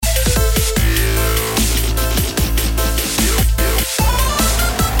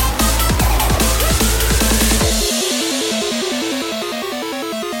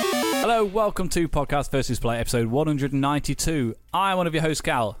welcome to Podcast vs. Play, episode 192. I'm one of your hosts,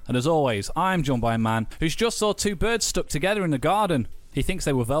 Cal, and as always, I'm joined by a man who's just saw two birds stuck together in the garden. He thinks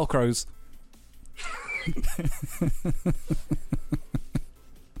they were Velcros.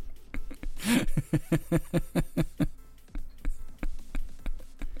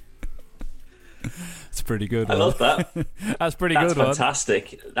 It's pretty good. I love that. That's pretty That's good.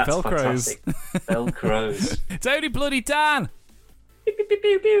 Fantastic. That's Velcros. fantastic. Velcros. It's only bloody Dan. Pew, pew, pew,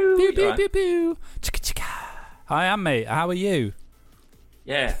 pew, pew. Pew, pew, Right. pew, pew. Chicka, chicka. Hi, I'm mate. How are you?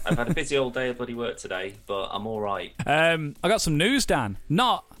 Yeah, I've had a busy old day of bloody work today, but I'm all right. I got some news, Dan.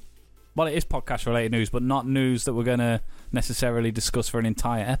 Well, it is podcast related news, but not news that we're going to necessarily discuss for an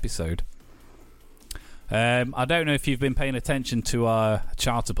entire episode. I don't know if you've been paying attention to our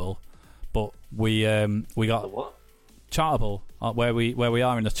Chartable, but we The got what? Chartable where we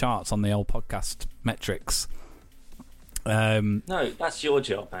are in the charts on the old podcast metrics. No, that's your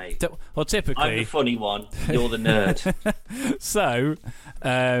job, mate. Well, typically, I'm the funny one. You're the nerd. so,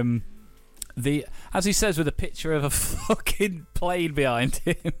 as he says with a picture of a fucking plane behind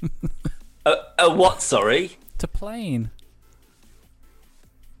him. What? Sorry. It's a plane.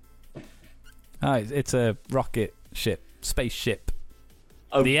 Oh, it's a rocket ship, spaceship.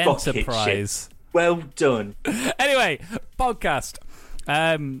 The rocket Enterprise. ship. Well done. Anyway, podcast.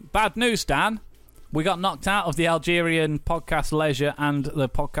 Bad news, Dan. We got knocked out of the Algerian podcast leisure and the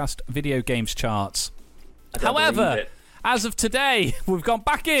podcast video games charts. I don't believe However, it. as of today, we've gone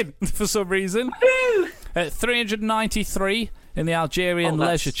back in for some reason. Woo! At 393 in the Algerian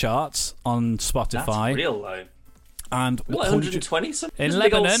leisure charts on Spotify. That's real low. And What, 120 something? in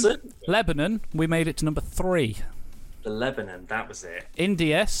Lebanon, we made it to number 3. The Lebanon, that was it.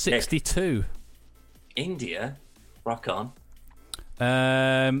 India, 62. India, rock on.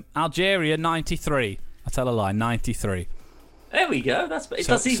 Algeria, 93. I tell a lie, 93. There we go.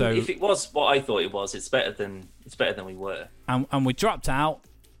 If it was what I thought it was, it's better than we were. And we dropped out,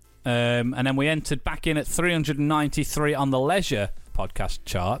 and then we entered back in at 393 on the leisure podcast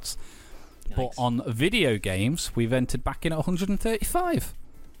charts. Yikes. But on video games, we've entered back in at 135.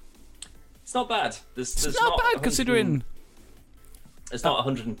 It's not bad. There's It's not bad considering. There's not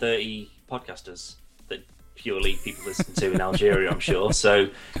 130 podcasters that purely people listen to in Algeria, I'm sure. So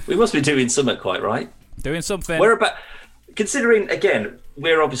we must be doing something quite right. Doing something. Considering, again,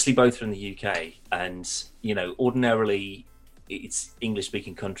 we're obviously both from the UK, and ordinarily it's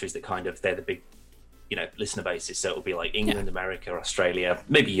English-speaking countries that they're the big, listener bases. So it'll be like England, America, Australia,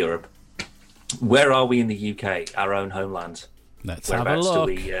 maybe Europe. Where are we in the UK, our own homeland? Let's have a look.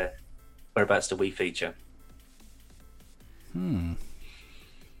 Whereabouts do we feature?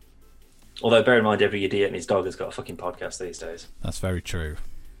 Although, bear in mind, every idiot and his dog has got a fucking podcast these days. That's very true.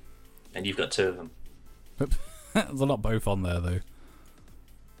 And you've got 2 of them. There's not both on there, though.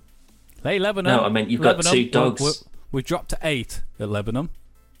 Hey, Lebanon. No, I mean, you've got 2 dogs. We've dropped to 8 at Lebanon.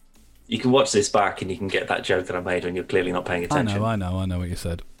 You can watch this back and you can get that joke that I made when you're clearly not paying attention. I know what you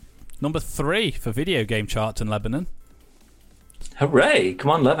said. Number 3 for video game charts in Lebanon. Hooray!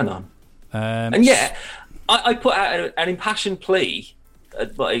 Come on, Lebanon. And yeah, I put out an impassioned plea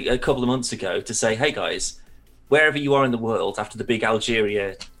a couple of months ago to say, hey guys, wherever you are in the world after the big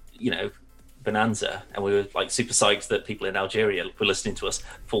Algeria, bonanza, and we were like super psyched that people in Algeria were listening to us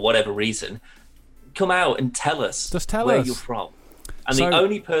for whatever reason, come out and tell us where you're from. And the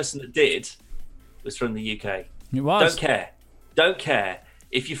only person that did was from the UK. It was. Don't care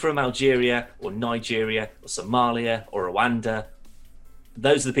if you're from Algeria or Nigeria or Somalia or Rwanda.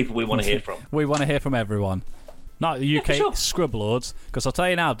 Those are the people we want to hear from. We want to hear from everyone. Not the UK scribblords, because I'll tell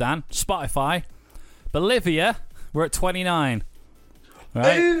you now, Dan, Spotify, Bolivia, we're at 29.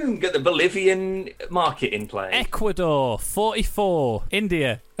 Right? Boom! Get the Bolivian market in play. Ecuador, 44.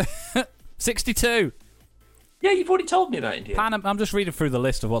 India, 62. Yeah, you've already told me about India. I'm just reading through the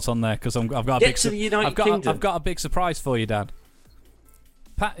list of what's on there because I've got a Get to the United Kingdom. I've got a big surprise for you, Dan.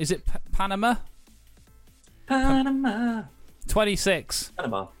 Is it Panama? Panama. 26.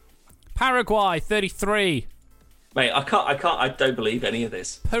 Panama. Paraguay, 33. Mate, I don't believe any of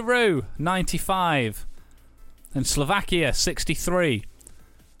this. Peru, 95. And Slovakia, 63.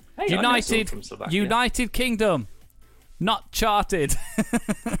 Hey, I know someone from Slovakia. United Kingdom, not charted.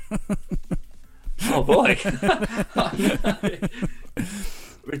 Oh boy.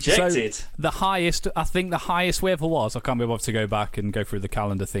 Rejected. So the highest we ever was, I can't be able to go back and go through the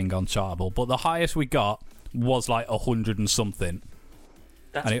calendar thing on Chartable, but the highest we got was like 100 and something.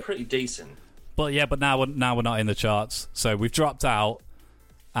 That's pretty decent. But now we're not in the charts, so we've dropped out.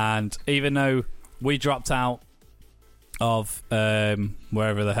 And even though we dropped out of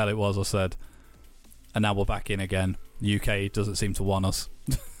wherever the hell it was, I said, and now we're back in again. UK doesn't seem to want us.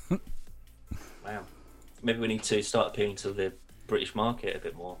 Wow. Maybe we need to start appealing to the British market a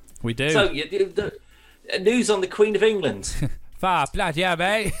bit more. We do. So, the news on the Queen of England. Far bloody yeah,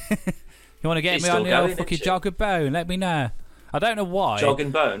 mate. You want to get me on the old fucking jog and bone? Let me know. I don't know why. Jog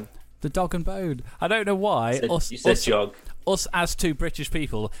and bone? The dog and bone. I don't know why. You said jog. Us as two British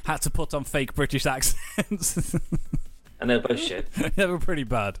people had to put on fake British accents. And they were both shit. They were pretty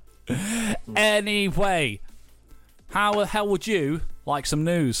bad. Anyway, how the hell would you like some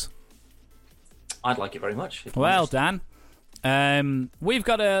news? I'd like it very much. Well, Dan, we've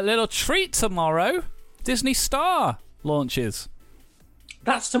got a little treat tomorrow. Disney Star launches.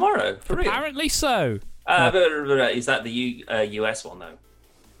 That's tomorrow, for real? Apparently so. Is that the US one, though?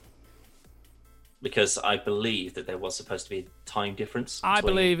 Because I believe that there was supposed to be a time difference. I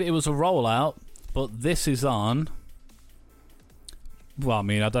believe it was a rollout, but this is on... Well, I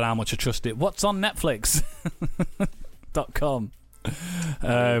mean, I don't know how much I trust it. What's on Netflix? .com.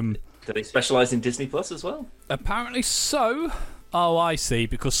 Do they specialise in Disney Plus as well? Apparently so. Oh, I see.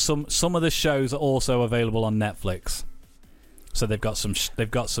 Because some of the shows are also available on Netflix, so they've got some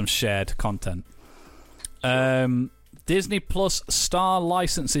shared content. Disney Plus Star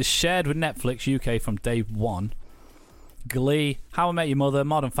licenses shared with Netflix UK from day one. Glee, How I Met Your Mother,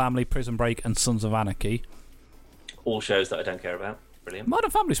 Modern Family, Prison Break, and Sons of Anarchy. All shows that I don't care about. Brilliant. Modern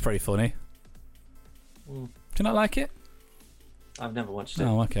Family's pretty funny. Do you not like it? I've never watched it.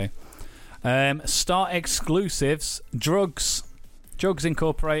 Oh, okay. Star exclusives: Drugs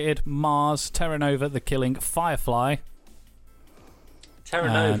Incorporated, Mars, Terra Nova, The Killing, Firefly. Terra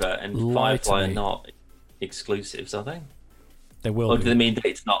Nova and Firefly are not exclusives, are they? They will. Or do they mean that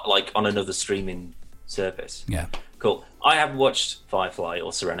it's not like on another streaming service? Yeah. Cool. I haven't watched Firefly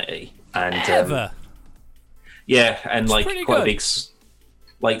or Serenity, and ever. Yeah, and it's like quite good. a big,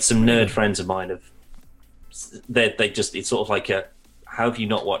 like some nerd friends of mine have. They just it's sort of like a how have you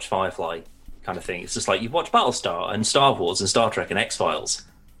not watched Firefly kind of thing. It's just like you've watched Battlestar and Star Wars and Star Trek and X-Files,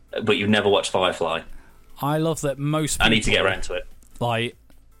 but you've never watched Firefly. I love that most people, I need to get around to it. Like,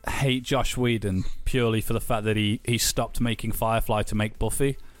 hate Josh Whedon purely for the fact that he stopped making Firefly to make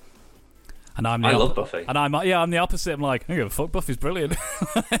Buffy. And I love Buffy. And I'm the opposite. I'm like, I don't give a fuck, Buffy's brilliant.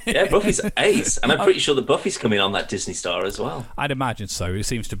 Yeah, Buffy's ace. And I'm pretty sure that Buffy's coming on that Disney Star as well. I'd imagine so. It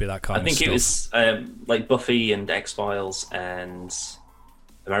seems to be that kind of stuff. I think it was like Buffy and X-Files and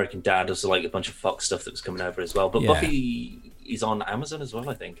American Dad. Was like a bunch of Fox stuff that was coming over as well. But yeah. Buffy is on Amazon as well,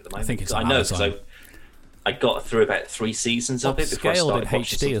 I think, at the moment. I think it's on Amazon. I know, because I got through about 3 seasons of it before I started watching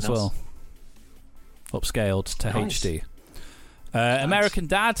HD as well. Upscaled to HD. American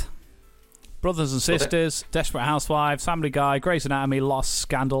Dad, Brothers and Sisters, Desperate Housewives, Family Guy, Grey's Anatomy, Lost,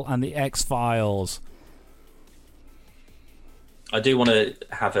 Scandal, and The X-Files. I do want to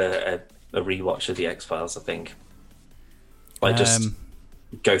have a rewatch of The X-Files, I think. Like, just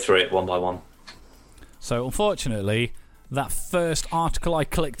go through it one by one. So, unfortunately, that first article I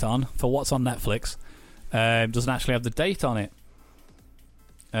clicked on for what's on Netflix doesn't actually have the date on it.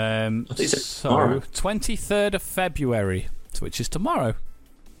 So, tomorrow? 23rd of February, which is tomorrow.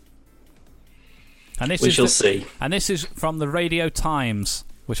 And this we shall see. And this is from the Radio Times,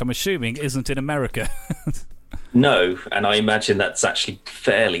 which I'm assuming isn't in America. No, and I imagine that's actually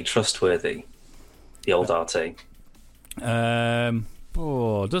fairly trustworthy, the old RT.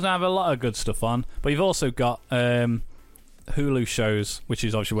 Doesn't have a lot of good stuff on, but you've also got Hulu shows, which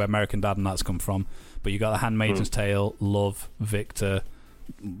is obviously where American Dad and that's come from. But you've got The Handmaid's Tale, Love, Victor,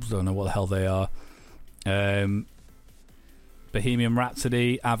 don't know what the hell they are. Bohemian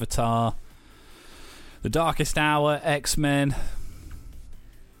Rhapsody, Avatar, The Darkest Hour, X-Men.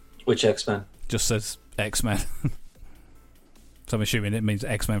 Which X-Men? Just says X-Men. So I'm assuming it means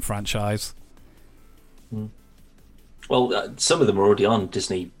X-Men franchise. Well, some of them are already on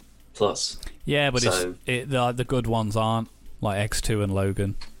Disney Plus. Yeah, but the good ones aren't, like X2 and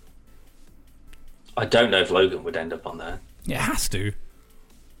Logan. I don't know if Logan would end up on there. It has to.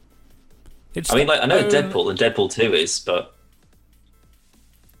 I know Deadpool and Deadpool 2 is, but...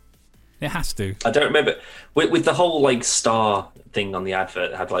 It has to. I don't remember. With the whole, like, star thing on the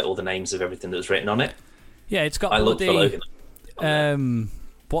advert, it had, like, all the names of everything that was written on it. Yeah, it's got I looked for Logan.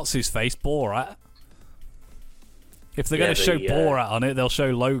 What's his face? Borat. If they're going to show Borat on it, they'll show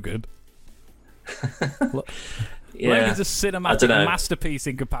Logan. Logan's a cinematic masterpiece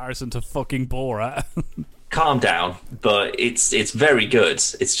in comparison to fucking Borat. Calm down, but it's very good.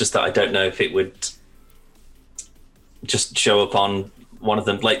 It's just that I don't know if it would just show up on one of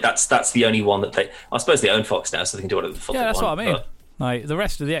them. Like that's the only one that I suppose they own Fox now, so they can do whatever the fuck they want. Yeah, that's what I mean. Like the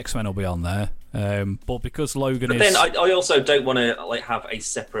rest of the X-Men will be on there, but because Logan Then I also don't want to like have a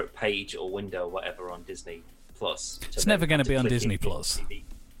separate page or window or whatever on Disney Plus. It's never going to be on Disney Plus.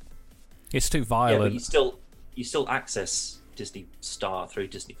 It's too Yeah, violent. but you still access Disney Star through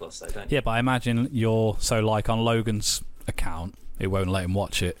Disney Plus, though, don't you? Yeah, but I imagine like on Logan's account, it won't let him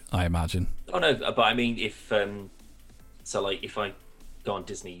watch it. I imagine. Oh no, but I mean, if if I go on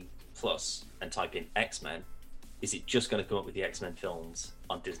Disney Plus and type in X-Men, is it just going to come up with the X-Men films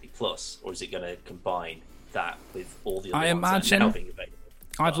on Disney Plus, or is it going to combine that with all the other ones that are now being available?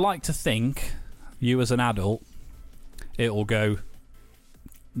 I'd like to think you as an adult, it'll go,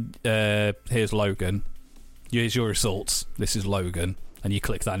 here's Logan, here's your results, this is Logan, and you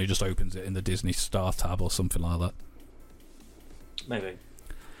click that and it just opens it in the Disney Star tab or something like that. Maybe.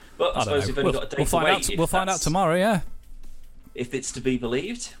 But I suppose you've only got a day to wait. We'll find out tomorrow, yeah. If it's to be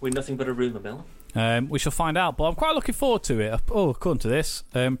believed, we're nothing but a rumour mill. We shall find out, but I'm quite looking forward to it. Oh, according to this,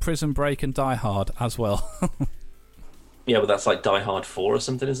 Prison Break and Die Hard as well. Yeah, but that's like Die Hard 4 or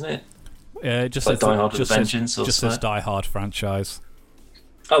something, isn't it? Just like Die Hard with Vengeance or just something? says Die Hard franchise.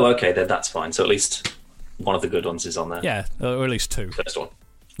 Oh, okay, then that's fine. So at least one of the good ones is on there. Yeah, or at least two. First one.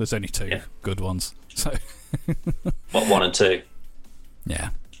 There's only two good ones. So. What, 1 and 2? Yeah.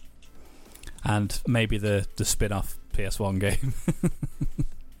 And maybe the spin-off PS1 game.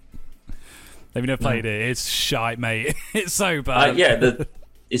 Have you never played it? It's shite, mate. It's so bad.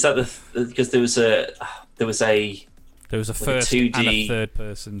 Is that because there was a first 2D and a third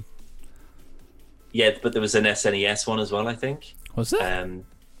person. Yeah, but there was an SNES one as well, I think. Was there?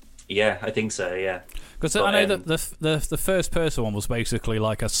 Yeah, I think so. Yeah, because I know that the first person one was basically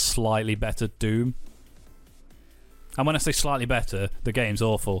like a slightly better Doom. And when I say slightly better, the game's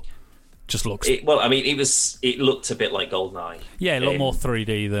awful. Just looks. It looked a bit like GoldenEye. Yeah, it looked more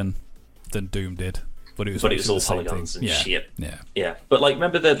 3D than Doom did. But it was all polygons and shit. Yeah. But like,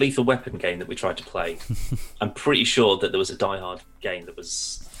 remember the Lethal Weapon game that we tried to play? I'm pretty sure that there was a Die Hard game that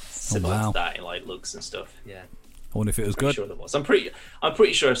was similar to that in like looks and stuff. Yeah. I wonder if it was good. Sure there was. I'm pretty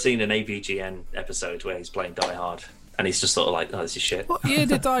sure I've seen an AVGN episode where he's playing Die Hard and he's just sort of like, oh, this is shit. What year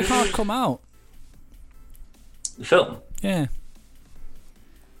did Die Hard come out? The film? Yeah.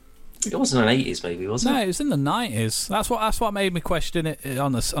 It wasn't in the 80s, maybe, was it? No, it was in the 90s. That's what made me question it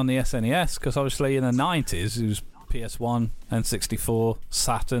on the SNES, because obviously in the 90s it was PS1, N64,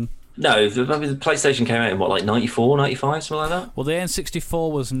 Saturn. No, the PlayStation came out in what, like 94, 95, something like that? Well, the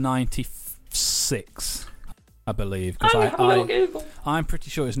N64 was 96, I believe. I'm pretty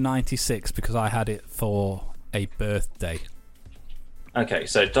sure it's 96 because I had it for a birthday. Okay,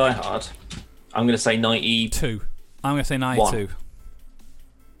 so Die Hard, I'm going to say 92. I'm going to say 92.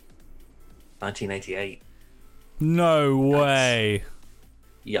 1988. No way.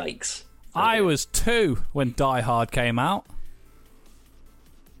 Yikes. I was 2 when Die Hard came out.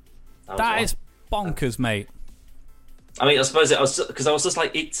 That is bonkers, mate. I mean, I suppose I was just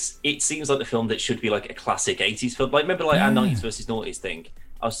like, it seems like the film that should be like a classic 80s film. Like, remember like our 90s versus noughties thing?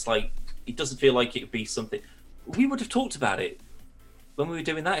 I was like, it doesn't feel like it would be something. We would have talked about it when we were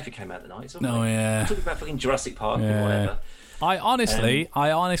doing that if it came out in the 90s. Oh, yeah. We're talking about fucking Jurassic Park and whatever. I honestly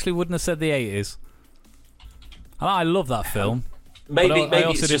wouldn't have said the 80s. And I love that film. Maybe I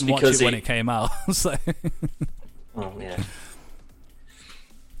also it's just didn't watch because it when it came out. So. Oh, yeah.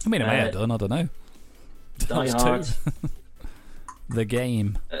 I mean, I may have done. I don't know. Die Hard. The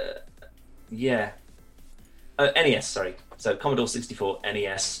game. Yeah. NES, sorry. So Commodore 64,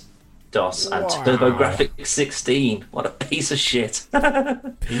 NES, DOS, and TurboGrafx 16. What a piece of shit.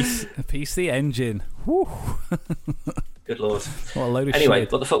 PC Engine. Whew. Good lord. What a load of anyway,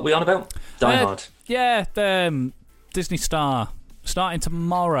 shit. What the fuck were we on about? Die Hard. Yeah, Disney Star. Starting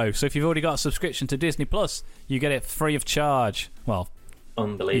tomorrow. So if you've already got a subscription to Disney Plus, you get it free of charge. Well,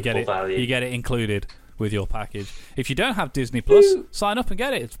 unbelievable value. You get it included with your package. If you don't have Disney Plus, sign up and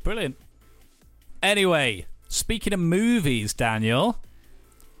get it. It's brilliant. Anyway, speaking of movies, Daniel,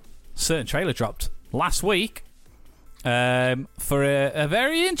 certain trailer dropped last week for a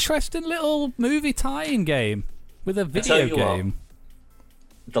very interesting little movie tie-in game with a video game.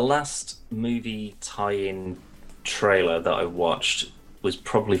 The last movie tie-in trailer that I watched was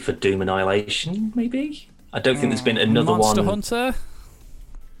probably for Doom Annihilation, maybe? I don't think there's been another Monster one. Hunter?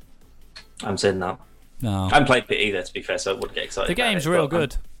 I'm saying that. No. I haven't played it either, to be fair, so I wouldn't get excited. The game's real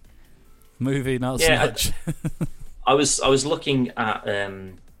good. Movie, not so much. I was looking at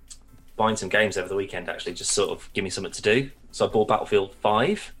buying some games over the weekend, actually, just sort of give me something to do. So I bought Battlefield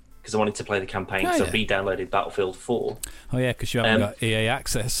 5 because I wanted to play the campaign, because I re-downloaded Battlefield 4. Oh, yeah, because you haven't got EA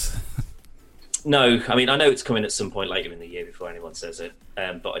access. No, I mean, I know it's coming at some point later in the year before anyone says it,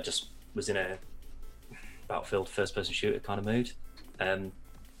 but I just was in a Battlefield first-person shooter kind of mood.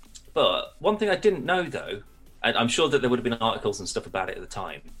 But one thing I didn't know, though, and I'm sure that there would have been articles and stuff about it at the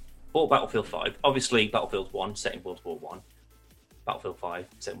time, bought Battlefield 5, obviously Battlefield 1, set in World War 1, Battlefield 5,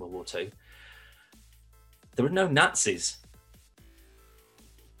 set in World War II. There are no Nazis.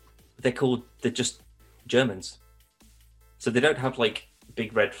 They're just Germans. So they don't have like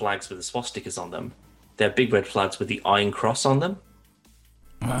big red flags with the swastikas on them. They're big red flags with the Iron Cross on them.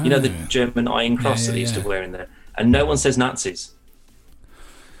 Oh. You know, the German Iron Cross that they used to wear in there. And no one says Nazis.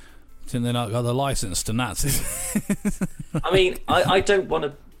 Think they not got the license to Nazis? I mean, I don't want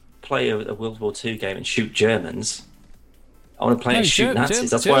to play a World War II game and shoot Germans. I want to play and shoot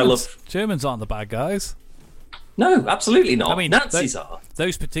Nazis. That's why I love... Germans aren't the bad guys. No, absolutely not. I mean, Nazis are.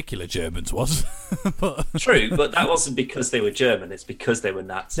 Those particular Germans was. But... True, but that wasn't because they were German. It's because they were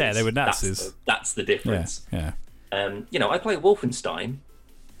Nazis. Yeah, they were Nazis. That's the difference. Yeah. You know, I play Wolfenstein,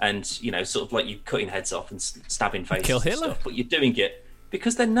 and, you know, sort of like you cutting heads off and stabbing faces Kill Hitler. and stuff, but you're doing it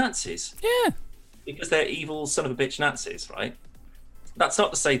because they're Nazis. Yeah. Because they're evil son of a bitch Nazis, right? That's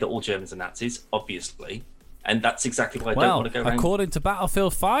not to say that all Germans are Nazis, obviously. And that's exactly why I don't want to go around... according to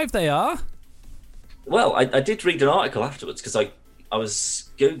Battlefield 5, they are. Well, I did read an article afterwards because I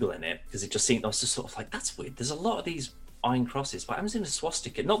was Googling it because it just seemed... I was just sort of like, that's weird. There's a lot of these Iron Crosses, but I haven't seen a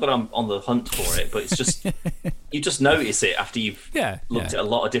swastika. Not that I'm on the hunt for it, but it's just... you just notice it after you've looked at a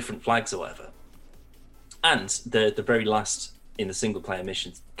lot of different flags or whatever. And the very last in the single-player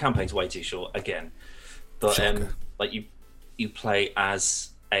missions, campaign's way too short, again. But like you play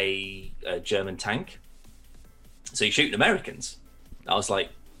as a German tank. So you're shooting Americans. I was like,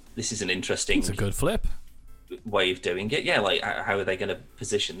 this is an interesting... It's a good flip. ...way of doing it. Yeah, like, how are they going to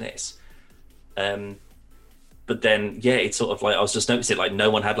position this? But then, yeah, it's sort of like, I was just noticing, like, no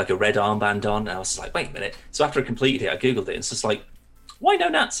one had, like, a red armband on. And I was just like, wait a minute. So after I completed it, I Googled it. And it's just like, why no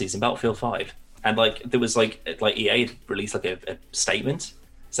Nazis in Battlefield 5? And, like, there was, like EA had released, like, a statement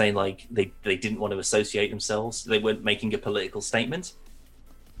saying, like, they didn't want to associate themselves. They weren't making a political statement.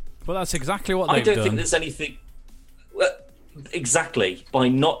 Well, that's exactly what they've done. I don't think there's anything... Well, exactly. By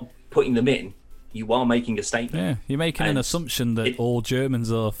not putting them in, you are making a statement. Yeah, you're making an assumption that all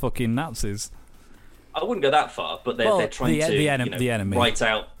Germans are fucking Nazis. I wouldn't go that far, but they're trying to the enemy. write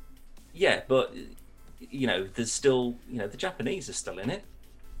out... Yeah, but, you know, there's still... You know, the Japanese are still in it.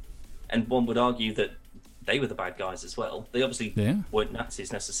 And one would argue that they were the bad guys as well. They obviously weren't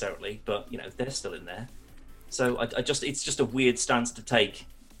Nazis necessarily, but, you know, they're still in there. So it's just a weird stance to take,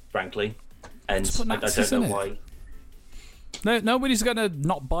 frankly. And I don't know why... No, nobody's going to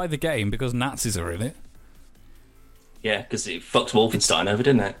not buy the game because Nazis are in it. Yeah, because it fucked Wolfenstein over,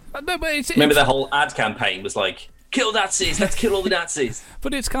 didn't it? No, but remember the whole ad campaign was like, kill Nazis, let's kill all the Nazis.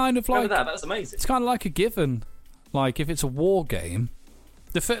 But it's kind of like... Remember that was amazing. It's kind of like a given. Like, if it's a war game,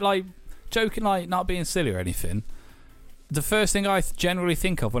 like, joking, like, not being silly or anything, the first thing I generally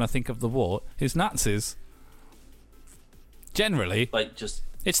think of when I think of the war is Nazis. Generally. Like, just...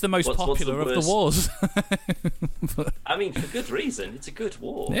 It's the most popular of the wars. I mean, for good reason. It's a good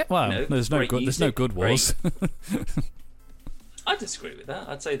war. Yeah, well, you know, there's no good wars. I disagree with that.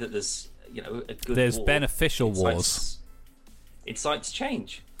 I'd say that there's, you know, a good There's war beneficial wars. Incites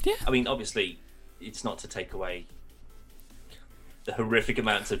change. Yeah. I mean, obviously, it's not to take away the horrific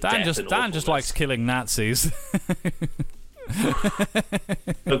amounts of death and Dan just likes killing Nazis.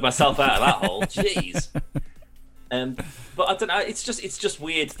 Took myself out of that hole. Jeez. But I don't know. It's just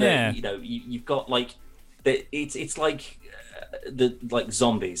weird that you know you've got like it's like like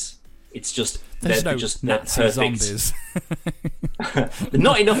zombies. It's just they're Nazi perfect. Zombies.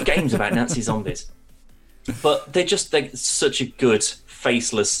 Not enough games about Nazi zombies, but they're such a good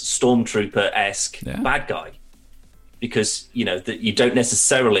faceless stormtrooper-esque bad guy because you know that you don't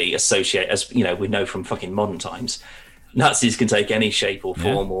necessarily associate, as you know we know from fucking modern times. Nazis can take any shape or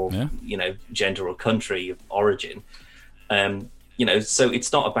form or, you know, gender or country of origin. You know, so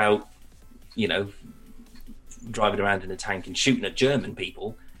it's not about, you know, driving around in a tank and shooting at German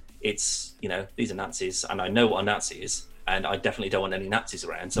people. It's, you know, these are Nazis and I know what a Nazi is and I definitely don't want any Nazis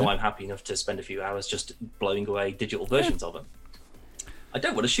around. So I'm happy enough to spend a few hours just blowing away digital versions of them. I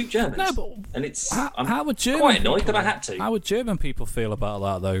don't want to shoot Germans. No, but and it's, how would German quite annoyed that I had to. How would German people feel about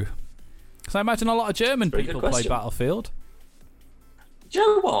that, though? Because I imagine a lot of German people play Battlefield. Do you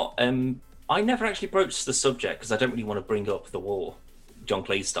know what? I never actually broached the subject because I don't really want to bring up the war, John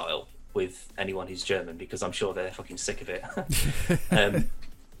Cleese style, with anyone who's German because I'm sure they're fucking sick of it.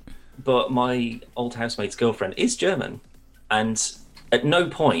 But my old housemate's girlfriend is German, and at no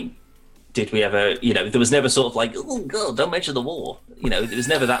point did we ever, you know, there was never sort of like, oh God, don't mention the war. You know, there was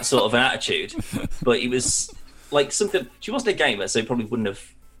never that sort of an attitude. But it was like something. She wasn't a gamer, so it probably wouldn't have.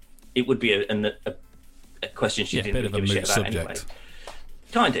 It would be a question she didn't really give a shit about anyway.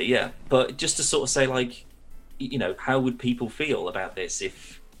 Kinda, yeah. But just to sort of say, like, you know, how would people feel about this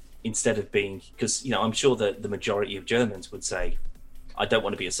if instead of being... Because, you know, I'm sure that the majority of Germans would say, I don't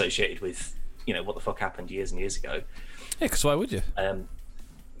want to be associated with, what the fuck happened years and years ago. Yeah, because why would you?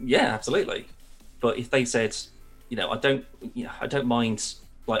 Yeah, absolutely. But if they said, I don't mind,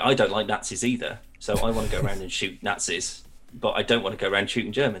 like, I don't like Nazis either, so I want to go around and shoot Nazis, but I don't want to go around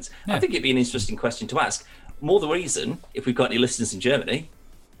shooting Germans. Yeah. I think it'd be an interesting question to ask. More the reason, if we've got any listeners in Germany,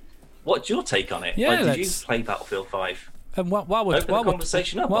 what's your take on it? Yeah, did you play Battlefield 5? And while we're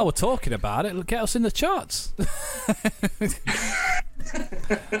talking about it, get us in the charts.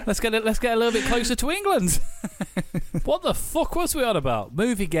 Let's get a little bit closer to England. What the fuck was we on about?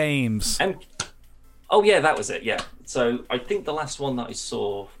 Movie games. Oh yeah, that was it. Yeah. So I think the last one that I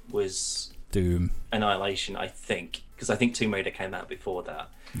saw was Doom Annihilation. I think because I think Tomb Raider came out before that.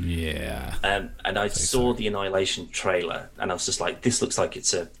 Yeah. And I saw the Annihilation trailer, and I was just like, this looks like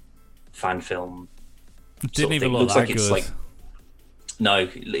it's a fan film. It didn't even look that good. No,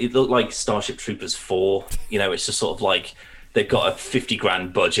 it looked like Starship Troopers 4. It's just sort of like they've got a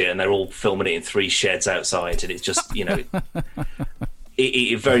 $50,000 budget and they're all filming it in 3 sheds outside, and it's just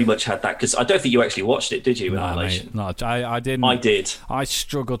it very much had that, because I don't think you actually watched it, did you? No, mate, no, I didn't. I did. I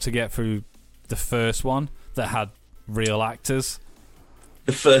struggled to get through the first one that had real actors.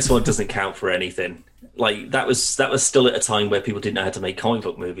 The first one doesn't count for anything. Like that was still at a time where people didn't know how to make comic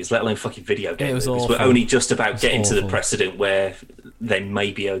book movies, let alone fucking video game movies. Awful. We're only just about getting to the precedent where they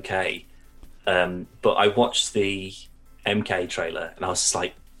may be okay. But I watched the MK trailer and I was just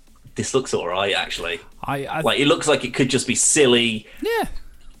like, this looks all right, actually. Like it looks like it could just be silly. Yeah.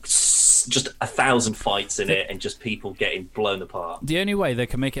 Just 1,000 fights in it and just people getting blown apart. The only way they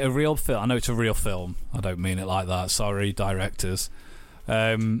can make it a real film, I know it's a real film, I don't mean it like that, sorry, directors.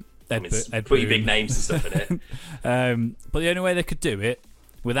 Pretty big names and stuff in it. But the only way they could do it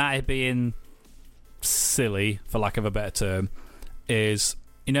without it being silly, for lack of a better term, is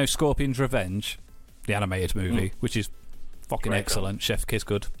Scorpion's Revenge, the animated movie, which is fucking excellent. Chef Kiss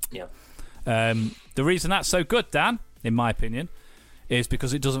good. Yeah. The reason that's so good, Dan, in my opinion, is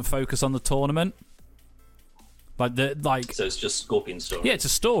because it doesn't focus on the tournament. So it's just Scorpion's story. Yeah, it's a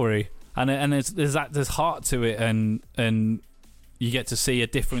story, and there's heart to it, and you get to see a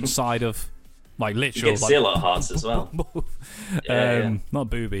different side of, like, literal. You get to see a lot of hearts as well. Not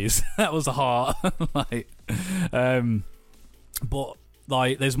boobies. That was a heart. But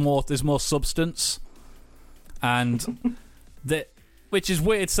like, there's more substance, and which is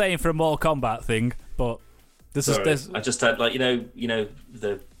weird saying for a Mortal Kombat thing, but there's. I just had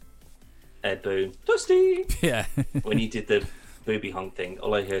the Ed Boon Dusty. Yeah. When he did the booby honk thing,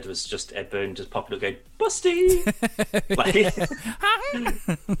 all I heard was just Ed Boon just popping up going, Busty!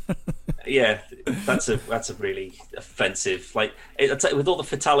 Yeah, that's a really offensive, like, with all the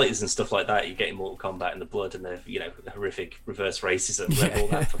fatalities and stuff like that you get in Mortal Kombat and the blood and the horrific reverse racism and all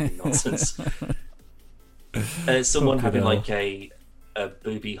that fucking nonsense. Someone having like a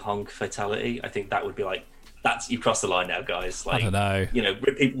booby honk fatality, I think that would be like, you crossed the line now, guys. Like, I don't know.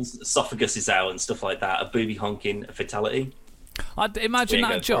 Rip people's esophaguses out and stuff like that. A booby honking fatality. I'd imagine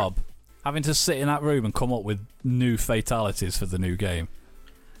that job, having to sit in that room and come up with new fatalities for the new game.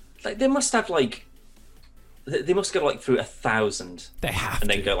 Like, they must have they must go through 1,000. They have, and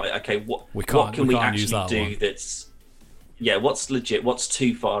then go like, okay, what can we actually do that's, what's legit, what's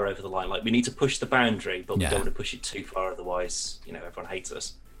too far over the line? Like, we need to push the boundary, but we don't want to push it too far, otherwise, everyone hates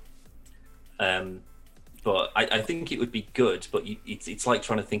us. But I think it would be good, but it's like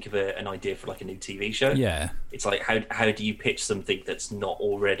trying to think of an idea for like a new TV show. Yeah. It's like, how do you pitch something that's not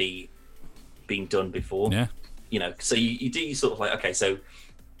already been done before? Yeah. So you do sort of like, okay, so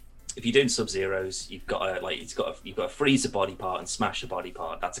if you're doing Sub-Zeros, you've got you've got to freeze a body part and smash a body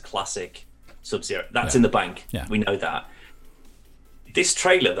part. That's a classic Sub-Zero. That's in the bank. Yeah. We know that. This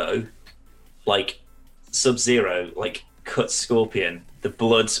trailer though, like Sub-Zero, like cuts Scorpion, the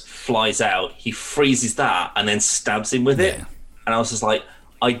blood flies out, he freezes that and then stabs him with it. And I was just like,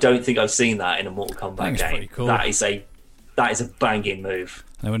 I don't think I've seen that in a Mortal Kombat game. Cool. That is a banging move,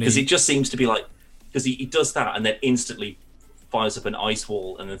 because it just seems to be like, because he does that and then instantly fires up an ice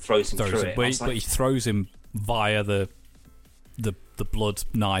wall and then throws him through it. But he throws him via the blood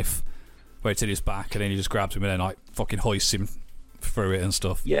knife where it's in his back, and then he just grabs him and then like fucking hoists him through it and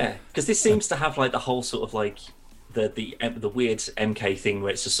stuff. Yeah, because this seems to have like the whole sort of like the weird MK thing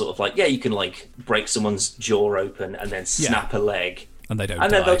where it's just sort of like, you can like break someone's jaw open and then snap a leg, and they don't,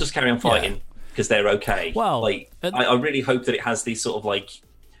 and then they'll just carry on fighting because they're okay. Well, like I really hope that it has these sort of like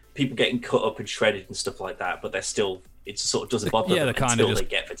people getting cut up and shredded and stuff like that, but they're still, it sort of doesn't bother them until they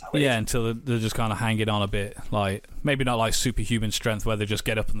get fatalities. Yeah, until they're just kind of hanging on a bit, like maybe not like superhuman strength where they just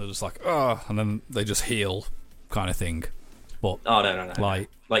get up and they're just like, and then they just heal, kind of thing. But no.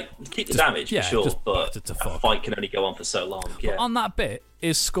 Like keep the damage for sure, but a fight can only go on for so long. Yeah. But on that bit,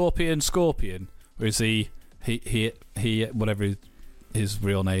 is Scorpion, or is he whatever his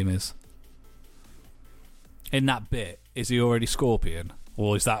real name is? In that bit, is he already Scorpion,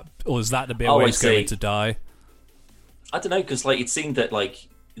 or is that the bit where he's going to die? I don't know, because like it seemed that like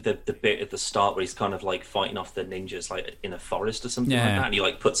the bit at the start where he's kind of like fighting off the ninjas like in a forest or something like that, and he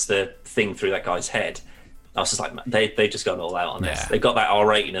like puts the thing through that guy's head. I was just like, they just gone all out on this. They got that R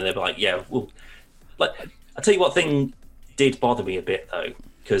rating, and they're like, yeah, well, like I tell you what thing did bother me a bit though,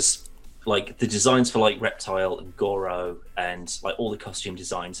 because like the designs for like Reptile and Goro and like all the costume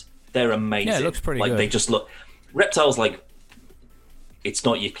designs, they're amazing. Yeah, it looks pretty good. They just look. Reptile's like, it's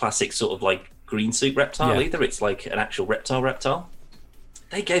not your classic sort of like green suit reptile either. It's like an actual reptile.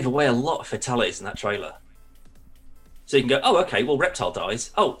 They gave away a lot of fatalities in that trailer. So you can go, oh, okay, well, Reptile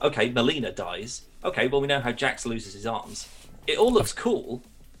dies. Oh, okay, Melina dies. Okay, well, we know how Jax loses his arms. It all looks cool,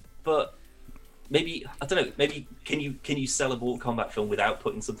 but maybe, I don't know, maybe can you sell a Mortal Kombat film without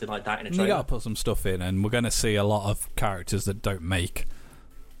putting something like that in a trailer? You got to put some stuff in, and we're going to see a lot of characters that don't make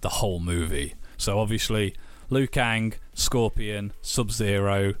the whole movie. So obviously, Liu Kang, Scorpion,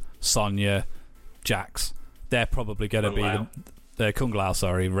 Sub-Zero, Sonya, Jax, they're probably going to be the Kung Lao,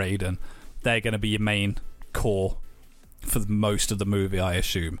 Raiden. They're going to be your main core for most of the movie, I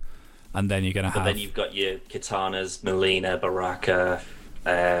assume. And then you're going to have... But then you've got your Katanas, Melina, Baraka,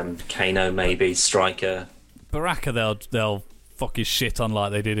 Kano maybe, Striker. Baraka, they'll fuck his shit on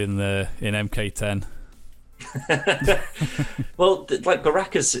like they did in MK10. Well, like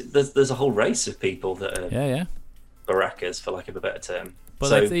Baraka's, there's a whole race of people that are Barakas, for lack of a better term. But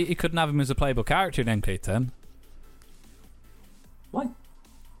so, he couldn't have him as a playable character in MK10. Why?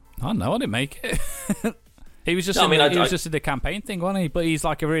 I don't know. I didn't make it. He was just just in the campaign thing, wasn't he? But he's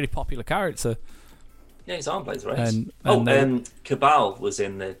like a really popular character. Yeah, he's on Blaze Race. Cabal was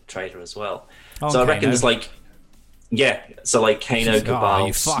in the trailer as well. Oh, so I reckon there's like... Yeah, so like Kano, Cabal... Oh,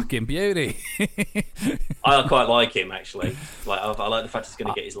 you fucking beauty. I quite like him, actually. Like I like the fact he's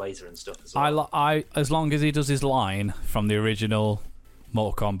going to get his laser and stuff as well. As long as he does his line from the original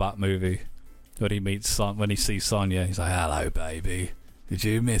Mortal Kombat movie, when he sees Sonya, he's like, "Hello, baby. Did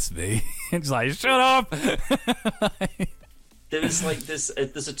you miss me?" It's like, "Shut up." There's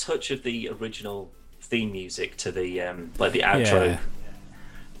a touch of the original theme music to the like the outro. Yeah.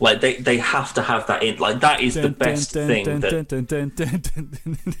 Like they have to have that in. Like that is the best thing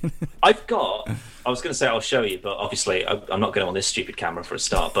that I've got. I was going to say I'll show you, but obviously I'm not going on this stupid camera for a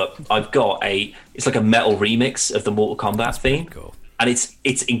start. But I've got it's like a metal remix of the Mortal Kombat theme, cool. And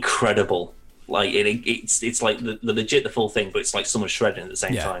it's incredible. Like it's like the legit the full thing, but it's like someone shredding at the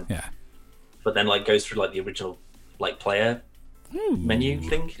same time. Yeah. But then like goes through like the original like player menu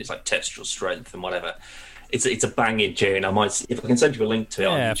thing. It's like textural strength and whatever. It's a banging tune. I might, if I can send you a link to it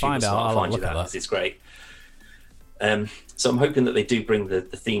on YouTube, I'll find you that because it's great. So I'm hoping that they do bring the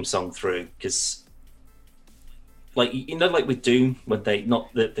theme song through because, like like with Doom, when they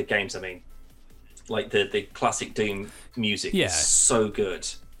not the games, I mean, like the classic Doom music is so good,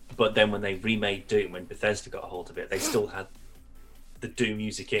 but then when they remade Doom, when Bethesda got a hold of it, they still had the Doom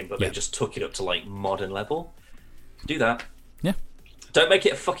music in, but they just took it up to like modern level. Do that. Yeah. Don't make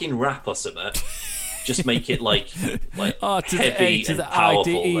it a fucking rap or something. Just make it like R to heavy the A to and the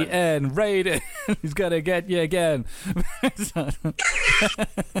powerful. IDEN, Raiden. He's gonna get you again. It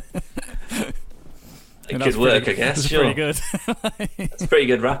could work, I guess. Sure. Pretty good. That's pretty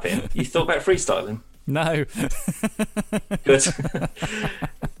good rapping. You thought about freestyling? No. Good.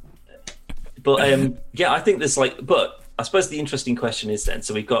 But I think there's but I suppose the interesting question is then.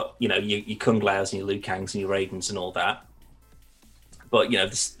 So we've got your Kung Laos and your Liu Kangs and your Raidens and all that. But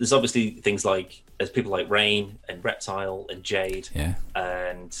there's obviously things like there's people like Rain and Reptile and Jade,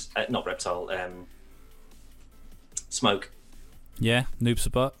 and not Reptile, Smoke. Yeah, Noob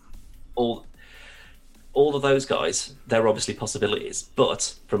Sabat. All of those guys, they're obviously possibilities.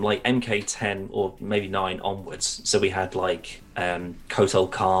 But from like MK10 or maybe 9 onwards, so we had like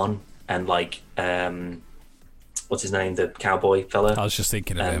Kotal Khan and like what's his name, the cowboy fella. I was just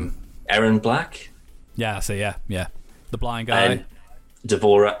thinking of him. Aaron Black. Yeah, so yeah, the blind guy.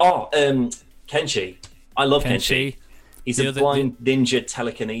 Devora. Kenshi. I love Kenshi. He's a blind ninja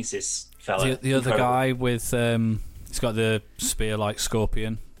telekinesis fella. The other guy with he's got the spear like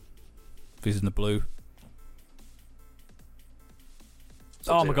Scorpion. If he's in the blue.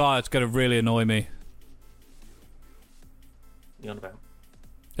 Oh my god, it's going to really annoy me. What are you on about?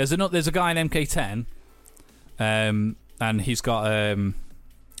 There's a guy in MK10, and he's got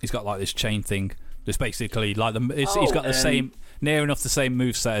like this chain thing. That's basically like he's got the same. near enough the same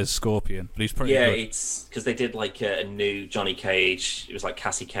moveset as Scorpion, but he's pretty good. It's because they did like a new Johnny Cage. It was like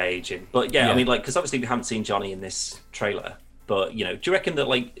Cassie Cage, but I mean, like, because obviously we haven't seen Johnny in this trailer. But do you reckon that,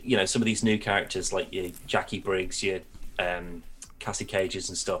 like, some of these new characters, like your Jackie Briggs, your Cassie Cages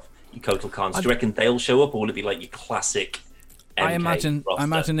and stuff, your Kotal Khans, do you reckon they'll show up, or will it be like your classic MK I imagine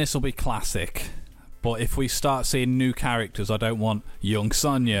roster? this will be classic. But if we start seeing new characters, I don't want young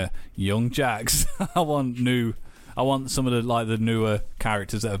Sonya, young Jax. I want some of the newer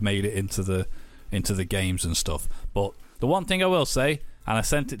characters that have made it into the games and stuff. But the one thing I will say, and I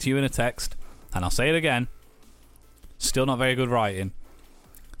sent it to you in a text, and I'll say it again, still not very good writing.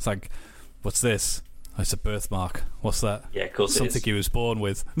 It's like, what's this? Oh, it's a birthmark. What's that? Yeah, of course Something it is. he was born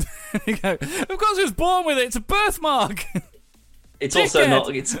with. You go, of course he was born with it. It's a birthmark. It's also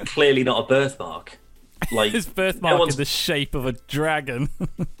not. It's clearly not a birthmark. Like, his birthmark is the shape of a dragon.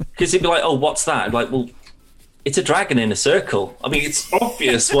 Because he'd be like, "Oh, what's that?" I'm like, well, it's a dragon in a circle. I mean, it's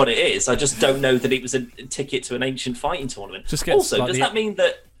obvious what it is. I just don't know that it was a ticket to an ancient fighting tournament. Also, does that mean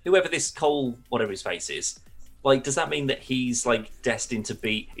that whoever this Cole, whatever his face is, like, does that mean that he's like destined to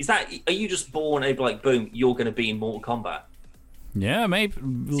be? Are you just born able, like, boom, you're going to be in Mortal Kombat? Yeah, maybe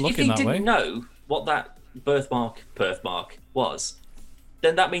looking that way. If he didn't know what that birthmark was,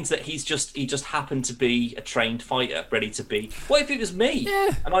 then that means that he just happened to be a trained fighter, ready to be. What if it was me?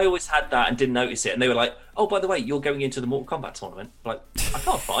 Yeah. And I always had that and didn't notice it, and they were like, "Oh, by the way, you're going into the Mortal Kombat tournament." Like, I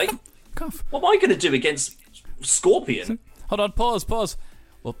can't fight. What am I going to do against Scorpion? Hold on, pause.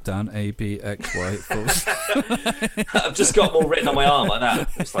 Up, down, A, B, X, Y. I've just got them all written on my arm like that.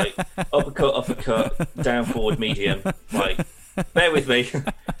 It's like uppercut, down, forward, medium. Like, bear with me.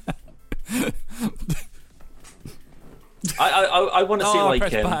 I want to see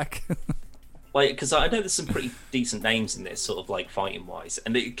press back. like, because I know there's some pretty decent names in this, sort of like fighting wise,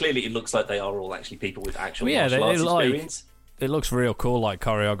 and clearly it looks like they are all actually people with actual martial arts experience. It looks real cool, like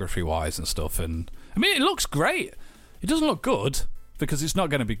choreography wise and stuff. And I mean, it looks great. It doesn't look good because it's not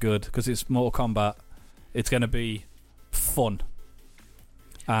going to be good because it's Mortal Kombat. It's going to be fun,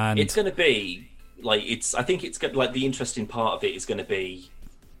 and it's going to be like I think it's going, like, the interesting part of it is going to be,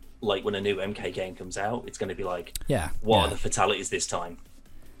 like, when a new MK game comes out, it's going to be like, what are the fatalities this time?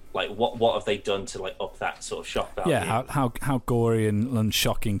 Like, what have they done to, like, up that sort of shock value? Yeah, how gory and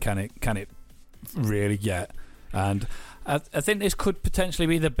shocking can it really get? And I think this could potentially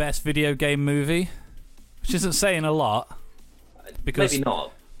be the best video game movie, which isn't saying a lot. Because maybe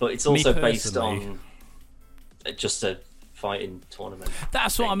not, but it's also based on just a fighting tournament.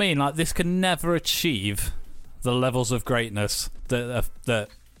 That's what I mean. Like, this can never achieve the levels of greatness that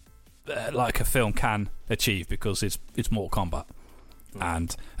like a film can achieve because it's Mortal Kombat.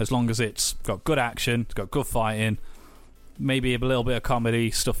 And as long as it's got good action, it's got good fighting, maybe a little bit of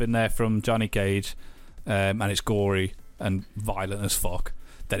comedy stuff in there from Johnny Cage, and it's gory and violent as fuck,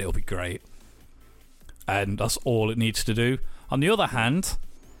 then it'll be great. And that's all it needs to do. On the other hand,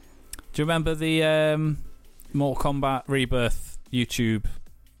 do you remember the Mortal Kombat Rebirth YouTube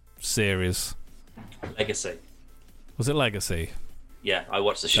series? Legacy. Was it Legacy? Yeah, I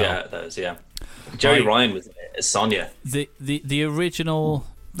watched the shit out of those. Yeah, Jerry Ryan was in it as Sonya. The original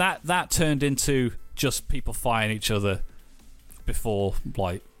that turned into just people fighting each other before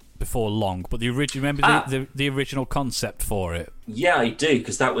long. But the original, remember the original concept for it? Yeah, I do,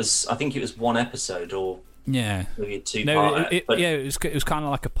 because I think it was one episode or maybe a two-part. It was kind of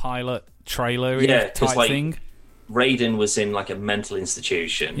like a pilot trailer type like, thing. Raiden was in like a mental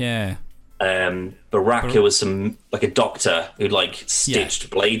institution. Yeah. Baraka was like a doctor who like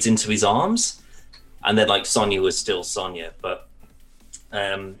stitched blades into his arms, and then like Sonya was still Sonya, but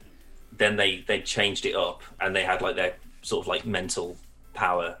then they changed it up and they had like their sort of like mental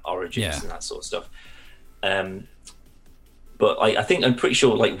power origins and that sort of stuff. But I'm pretty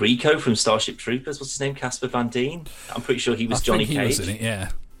sure like Rico from Starship Troopers, what's his name, Casper Van Dien? I'm pretty sure he was Johnny Cage. He was in it,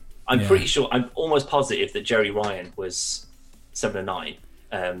 I'm pretty sure. I'm almost positive that Jerry Ryan was 7 of 9.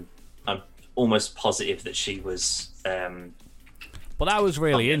 I'm almost positive that she was. But that was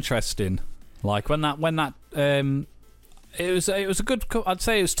really interesting. Like when that it was a good. I'd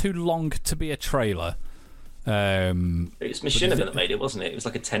say it was too long to be a trailer. It was Machinima that made it, wasn't it? It was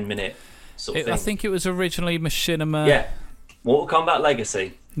like a 10-minute sort of thing. I think it was originally Machinima. Yeah, Mortal Kombat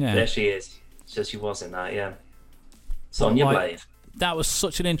Legacy. Yeah, there she is. So she was in that. Yeah, Sonya Blade. That was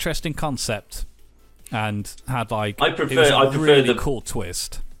such an interesting concept, and had like I prefer really the cool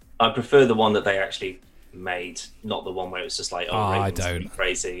twist. I prefer the one that they actually made, not the one where it was just like, I don't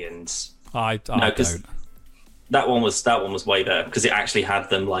crazy and I don't. That one was way better because it actually had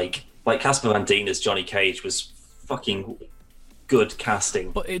them like Casper Van Dien as Johnny Cage was fucking good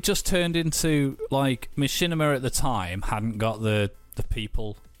casting. But it just turned into like Machinima at the time hadn't got the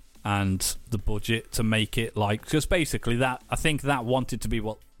people and the budget to make it like, because basically that, I think that wanted to be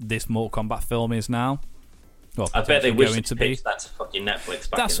what this Mortal Kombat film is now. Well, I bet they wish to pitch that to fucking Netflix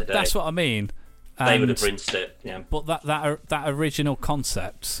back in the day. That's what I mean. They would have rinsed it. Yeah. But that original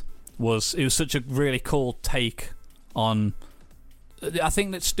concept was such a really cool take on. I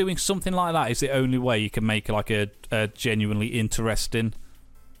think that's doing something like that is the only way you can make like a genuinely interesting,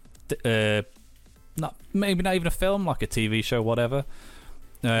 maybe not even a film, like a TV show, whatever.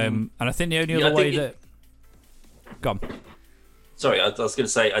 And I think the only other way that. Go on. Sorry, I was going to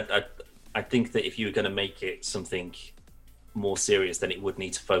say I think that if you were going to make it something more serious, then it would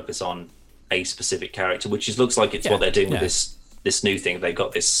need to focus on a specific character, which looks like it's what they're doing with this new thing. They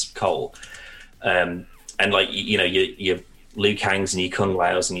got this Cole, and like your Liu Kangs and your Kung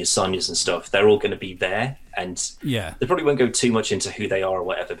Laos and your Sonyas and stuff. They're all going to be there, and they probably won't go too much into who they are or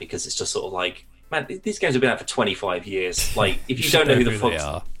whatever, because it's just sort of like, man, these games have been out for 25 years. Like, if you don't know who the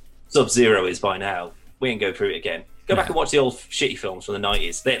fuck Sub-Zero is by now, we ain't go through it again. Go back and watch the old shitty films from the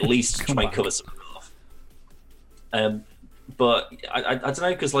 90s. They at least try and cover something off. But I don't know,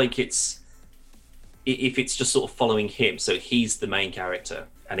 because like if it's just sort of following him, so he's the main character,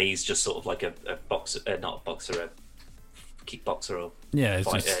 and he's just sort of like a boxer, not a boxer, a kickboxer, or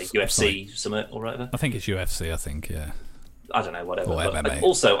UFC summit or whatever. I think it's UFC. I think I don't know, whatever. Or but MMA.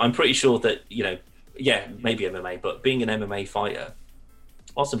 Also, I'm pretty sure that maybe MMA, but being an MMA fighter,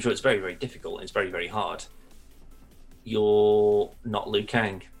 whilst I'm sure it's very, very difficult and it's very, very hard, you're not Liu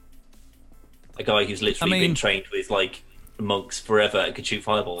Kang, a guy who's literally been trained with like monks forever and could shoot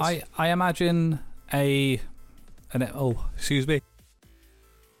fireballs. I imagine excuse me.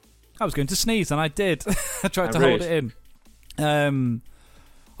 I was going to sneeze and I did. I tried to hold it in.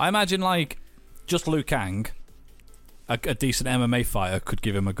 I imagine like just Liu Kang, a decent MMA fighter, could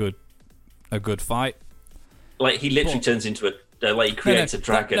give him a good fight. Like he literally turns into he creates a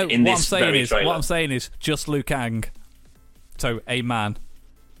dragon in this very trailer. What I'm saying is just Liu Kang. So a man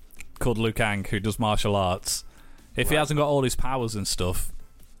called Liu Kang who does martial arts. If he hasn't got all his powers and stuff,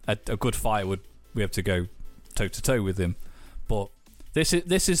 a good fighter would be able to go toe to toe with him. But this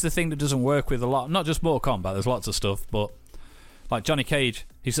is the thing that doesn't work with a lot. Not just Mortal Kombat. There's lots of stuff, but like Johnny Cage,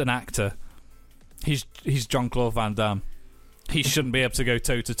 he's an actor. He's Jean-Claude Van Damme. He shouldn't be able to go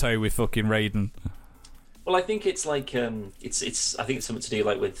toe to toe with fucking Raiden. Well, I think it's like it's. I think it's something to do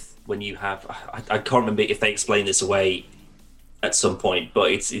like with when you have. I can't remember if they explain this away at some point, but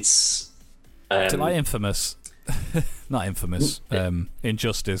it's. Is it like Infamous? Not Infamous.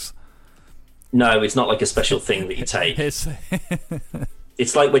 Injustice. No, it's not like a special thing that you take.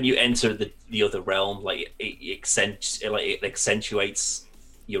 It's like when you enter the other realm, like it accentuates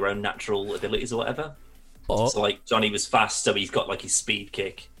your own natural abilities or whatever. So like Johnny was fast, so he's got like his speed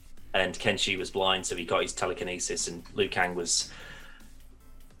kick, and Kenshi was blind, so he got his telekinesis, and Liu Kang was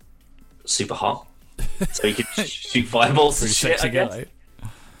super hot, so he could shoot fireballs and shit, I guess.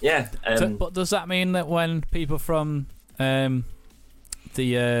 Yeah. But does that mean that when people from the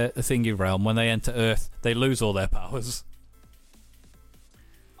thingy realm, when they enter Earth, they lose all their powers?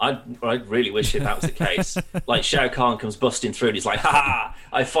 I really wish that was the case. Like Shao Kahn comes busting through and he's like, "Ha!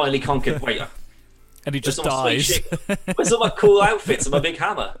 I finally conquered." Wait, and he just dies. Where's all my cool outfits and my big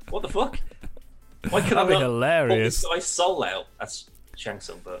hammer? What the fuck? Why can I not hilarious. pull this guy's soul out? That's Shang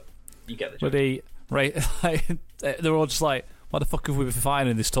Tsung, but you get the joke. But they're all just like, "Why the fuck have we been fighting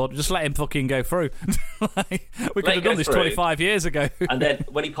in this tournament? Just let him fucking go through." We could have done this 25 years ago. And then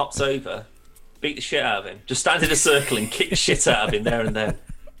when he pops over, beat the shit out of him. Just stand in a circle and kick the shit out of him there and then.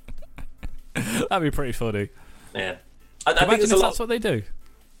 That'd be pretty funny. Yeah. I think that's what they do.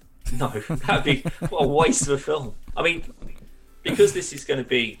 No, that'd be what a waste of a film. I mean, because this is going to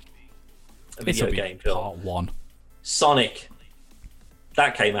be a video game film. Part 1. Sonic.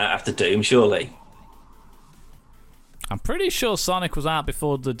 That came out after Doom, surely. I'm pretty sure Sonic was out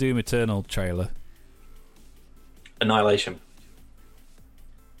before the Doom Eternal trailer. Annihilation.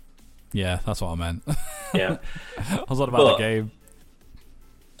 Yeah, that's what I meant. Yeah. I was on about the game.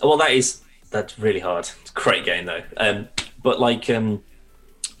 Well, that's really hard. It's a great game though. But like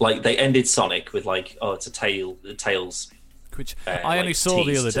they ended Sonic with like, oh, it's a Tails. Which I only saw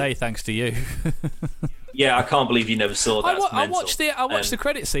the other day, thanks to you. Yeah, I can't believe you never saw that. I watched the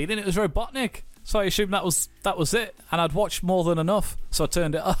credit scene and it was Robotnik, so I assumed that was it, and I'd watched more than enough, so I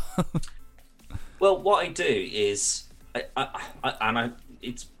turned it off. Well, what I do is,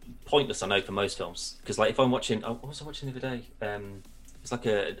 it's pointless, I know, for most films, because like if I'm watching, what was I watching the other day? It's like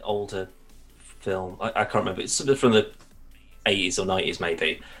an older film. I can't remember. It's something from the 80s or 90s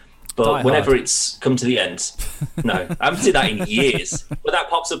maybe. But whenever it's come to the end, no, I haven't seen that in years. But that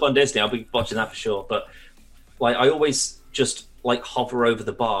pops up on Disney. I'll be watching that for sure. But like, I always just like hover over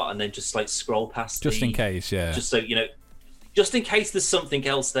the bar and then just like scroll past, just in case, yeah. Just so you know, just in case there's something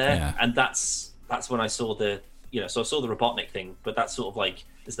else there. Yeah. And that's when I saw the, so I saw the Robotnik thing. But that's sort of like,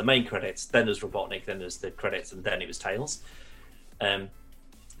 there's the main credits, then there's Robotnik, then there's the credits, and then it was Tails.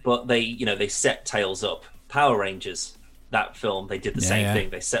 But they set Tails up. Power Rangers. That film, they did the same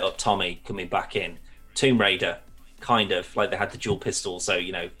thing. They set up Tommy coming back in. Tomb Raider, kind of like they had the dual pistol, so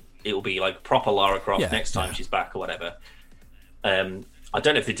it will be like proper Lara Croft next time she's back or whatever. I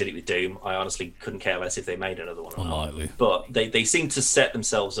don't know if they did it with Doom. I honestly couldn't care less if they made another one or Unlikely. not. But they seem to set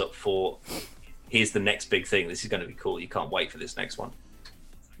themselves up for, here's the next big thing. This is going to be cool. You can't wait for this next one.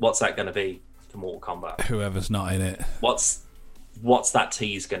 What's that going to be for Mortal Kombat? Whoever's not in it. What's that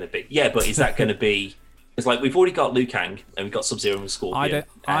tease going to be? Yeah, but is that going to be? It's like we've already got Liu Kang and we've got Sub-Zero and Scorpion.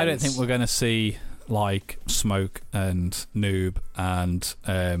 I don't think we're going to see like Smoke and Noob and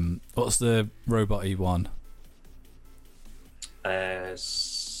what's the robot-y one?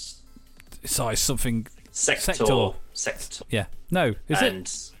 Sorry, something. Sector. Yeah. No, is it? And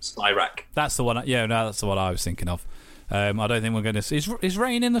Spyrak. That's the one. Yeah, no, that's the one I was thinking of. I don't think we're going to see. Is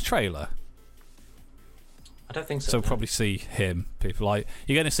Rain in the trailer? I don't think so. So we'll probably see him. People like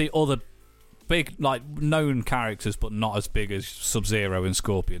you're going to see other big, like known characters, but not as big as Sub-Zero and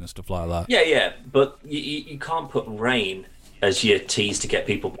Scorpion and stuff like that. Yeah, but you can't put Rain as your tease to get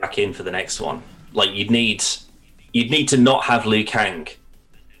people back in for the next one. Like you'd need to not have Liu Kang,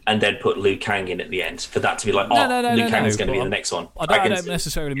 and then put Liu Kang in at the end for that to be like, Liu Kang's going to be the next one. I don't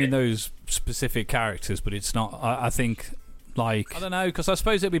necessarily mean those specific characters, but it's not. I think like I don't know, because I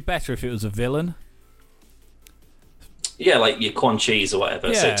suppose it'd be better if it was a villain. Yeah, like your Quan Chi's or whatever.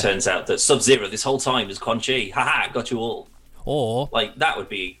 Yeah. So it turns out that Sub-Zero this whole time is Quan Chi. Haha, got you all. Or like that would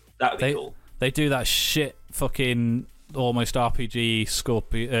be cool. They do that shit fucking almost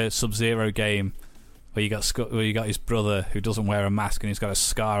RPG Sub-Zero game where you got his brother who doesn't wear a mask and he's got a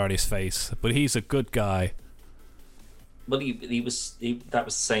scar on his face, but he's a good guy. Well, that was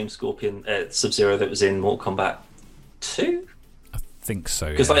the same Scorpion Sub-Zero that was in Mortal Kombat 2. Think so,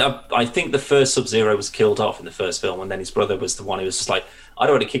 because I think the first Sub-Zero was killed off in the first film, and then his brother was the one who was just like, I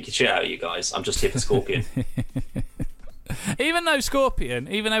don't want to kick your shit out of you guys, I'm just here for Scorpion. even though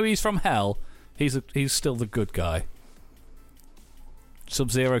he's from hell, he's still the good guy.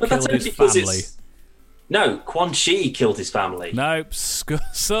 Sub-Zero killed his family. No, Quan Chi killed his family. Nope,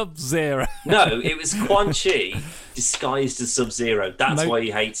 Sub-Zero. No, it was Quan Chi disguised as Sub-Zero. That's why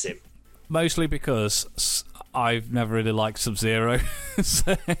he hates him. Mostly because I've never really liked Sub-Zero.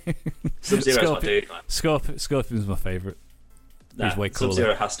 So Sub-Zero's my dude, man. Scorpion's my favourite. He's way cooler.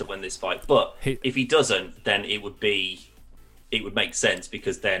 Sub-Zero has to win this fight, but if he doesn't, then it would make sense,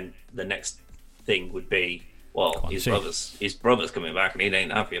 because then the next thing would be, well, his brother's coming back and he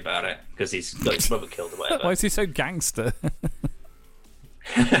ain't happy about it because he's got his brother killed or whatever. Why is he so gangster?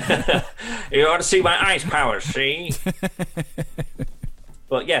 You want to see my ice powers, see?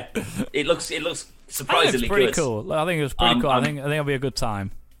 But yeah, it looks surprisingly good. Pretty cool. I think it was pretty cool. I think it'll be a good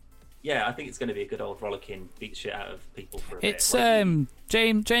time. Yeah, I think it's going to be a good old rollicking, beat the shit out of people for a bit. It's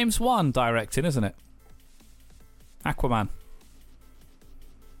James Wan directing, isn't it? Aquaman.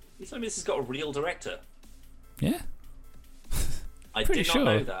 You telling me this has got a real director? Yeah. I did not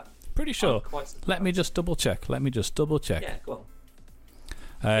know that. Pretty sure. Let me just double check. Yeah, go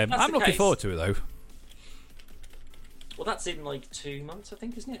on. I'm looking forward to it though. Well, that's in like 2 months, I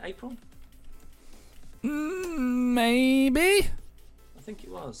think, isn't it? April? Maybe. I think it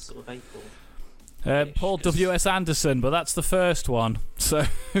was sort of April. Paul W.S. Anderson, but that's the first one. So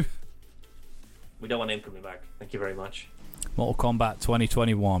we don't want him coming back. Thank you very much. Mortal Kombat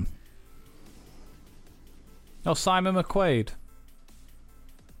 2021. Oh, Simon McQuaid.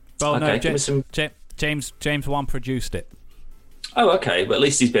 Well, okay, no, James Wan produced it. Oh, okay. But at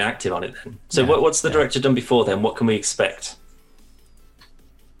least he's been active on it then. So what's the director done before then? What can we expect?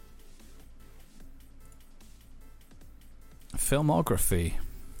 Filmography.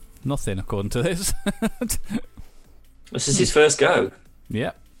 Nothing, according to this. This is his first go.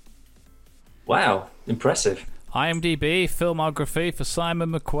 Yep. Wow. Impressive. IMDb filmography for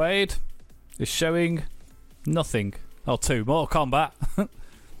Simon McQuaid is showing nothing. Oh, 2. Mortal Kombat.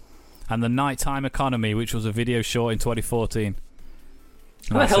 And The Nighttime Economy, which was a video short in 2014.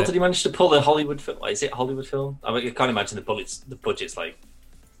 How the hell did he manage to pull the Hollywood film? Is it a Hollywood film? I mean, I can't imagine the budget's like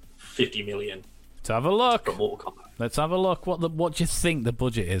 50 million. Let's have a look. For Mortal Kombat. Let's have a look. What do you think the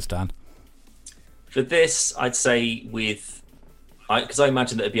budget is, Dan? For this, I'd say because I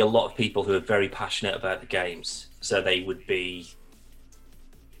imagine there'd be a lot of people who are very passionate about the games, so they would be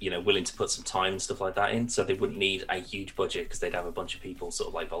willing to put some time and stuff like that in, so they wouldn't need a huge budget because they'd have a bunch of people sort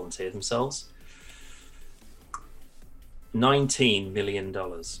of like volunteer themselves. $19 million.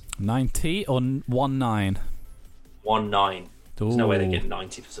 90 or 19? 19. There's no way they get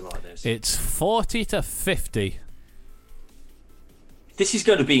 90 for something like this. It's 40 to 50. This is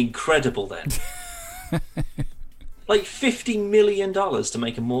going to be incredible then. Like $50 million to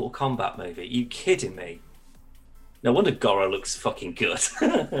make a Mortal Kombat movie. Are you kidding me? No wonder Goro looks fucking good.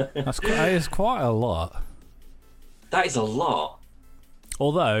 That is quite a lot. That is a lot.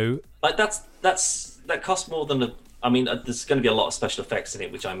 Although, like that costs more than there's going to be a lot of special effects in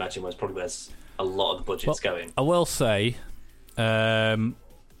it, which I imagine was probably where a lot of the budget's going. I will say,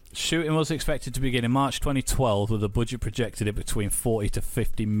 shooting was expected to begin in March 2012, with a budget projected at between 40 to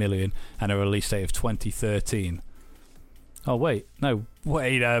 50 million and a release date of 2013. Oh wait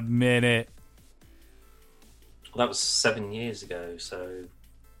a minute. Well, that was 7 years ago, so...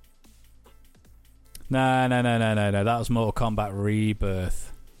 No. That was Mortal Kombat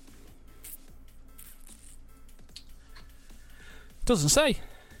Rebirth. Doesn't say.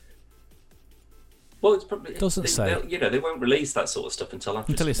 Well, it's probably... Doesn't say. They won't release that sort of stuff until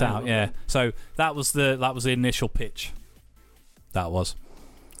it's out, yeah. So that was the initial pitch. That was.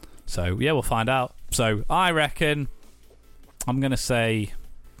 So, yeah, we'll find out. So, I reckon... I'm going to say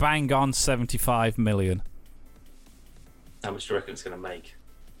bang on 75 million. How much do you reckon it's going to make?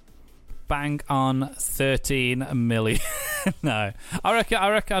 Bang on 13 million. No, I reckon.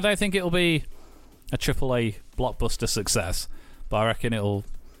 I don't think it'll be a AAA blockbuster success, but I reckon it'll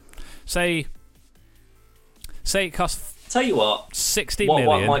say it costs. Tell you what, 60 million.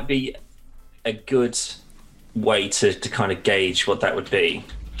 What might be a good way to kind of gauge what that would be?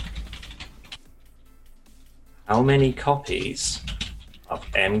 How many copies of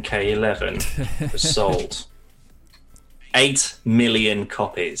MK11 were sold? 8 million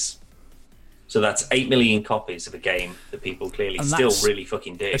copies. So that's 8 million copies of a game that people clearly still really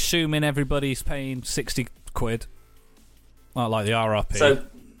fucking dig. Assuming everybody's paying 60 quid. Like the RRP. So,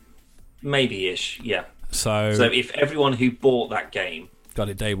 maybe-ish, yeah. So if everyone who bought that game... got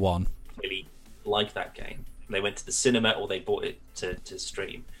it day one. ...really liked that game, they went to the cinema or they bought it to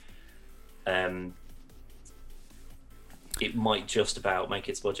stream, it might just about make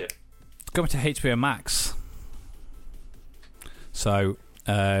its budget. Going to HBO Max. So...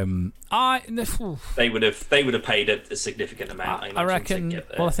 they would have paid a significant amount. I reckon.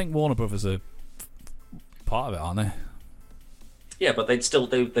 Well, I think Warner Brothers are part of it, aren't they? Yeah, but they'd still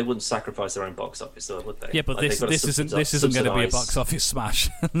they wouldn't sacrifice their own box office, though, would they? Yeah, but this isn't going to be a box office smash.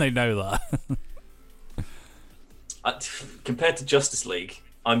 They know that. Compared to Justice League,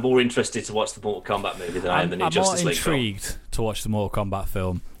 I'm more interested to watch the Mortal Kombat movie than I am the new Justice League film. I'm more intrigued to watch the Mortal Kombat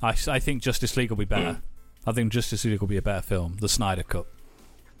film. I think Justice League will be better. I think Justice League will be a better film. The Snyder Cut.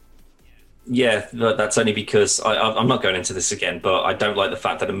 Yeah, that's only because I'm not going into this again, but I don't like the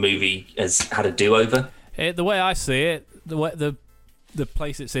fact that a movie has had a do-over. The way I see it, the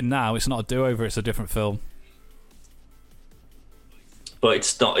place it's in now, it's not a do-over; it's a different film. But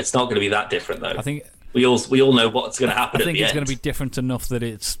it's not going to be that different, though. I think we all know what's going to happen. I think it's going to be different enough that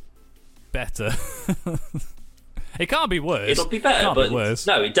it's better. It can't be worse. It'll be better, but be worse.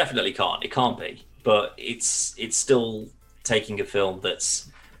 No, it definitely can't. It can't be. But it's still taking a film that's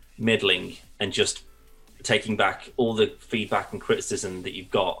middling and just taking back all the feedback and criticism that you've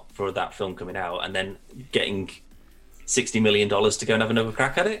got for that film coming out and then getting $60 million to go and have another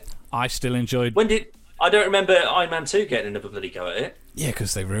crack at it. I still enjoyed... I don't remember Iron Man 2 getting another bloody go at it. Yeah,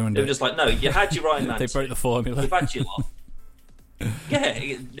 because they ruined it. They were just like, no, you had your Iron Man They broke the formula. You've had your lot.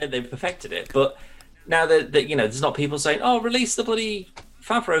 Yeah, they've perfected it. But now that there's not people saying, oh, release the bloody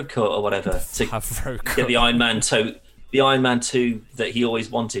Favreau cut or whatever to get the Iron Man 2... The Iron Man 2 that he always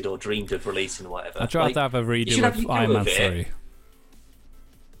wanted or dreamed of releasing or whatever. I'd rather have a redo of Iron Man 3.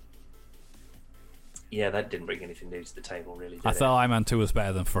 Yeah, that didn't bring anything new to the table, really, did I thought Iron Man 2 was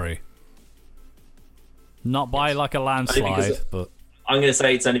better than 3. Not by like a landslide, but... I'm going to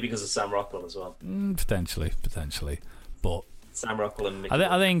say it's only because of Sam Rockwell as well. Potentially. But... Sam Rockwell and Mickey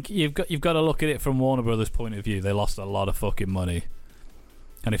I think you've got to look at it from Warner Brothers' point of view. They lost a lot of fucking money.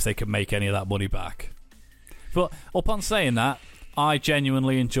 And if they could make any of that money back... But upon saying that, I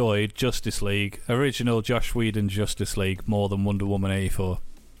genuinely enjoyed Justice League, original Joss Whedon Justice League, more than Wonder Woman 84.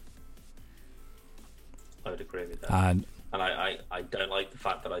 I would agree with that. And I don't like the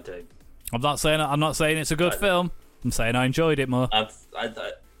fact that I do. I'm not saying it's a good film. I'm saying I enjoyed it more. I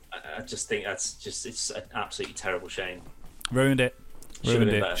just think it's an absolutely terrible shame. Ruined it.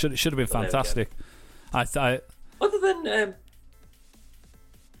 Should have been fantastic. Other than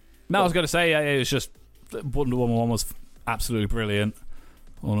no, I was going to say it was just Wonder Woman 1 was absolutely brilliant.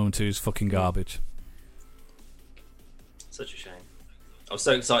 All Woman 2 is fucking garbage. Such a shame. I was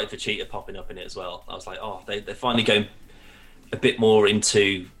so excited for Cheetah popping up in it as well. I was like, oh, they're finally going a bit more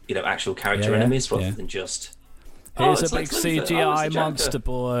into, you know, actual character enemies rather than just... Here's a big CGI monster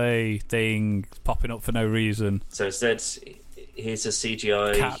boy thing popping up for no reason. So instead, here's a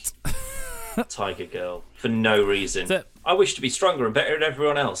CGI... cat. Tiger girl for no reason. I wish to be stronger and better than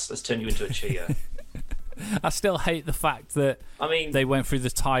everyone else. Let's turn you into a cheetah. I still hate the fact that they went through the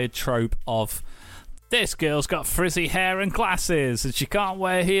tired trope of this girl's got frizzy hair and glasses and she can't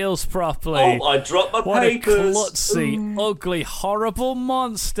wear heels properly. Oh, I dropped my What papers. a klutzy, ugly, horrible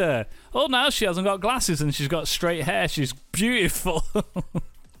monster. Oh, now she hasn't got glasses and she's got straight hair. She's beautiful.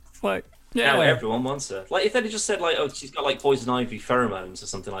 Like, yeah. Now everyone wants her. Like, if they'd just said, like, oh, she's got, like, poison ivy pheromones or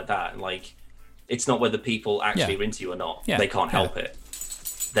something like that, and, like, it's not whether people actually are into you or not. They can't help it.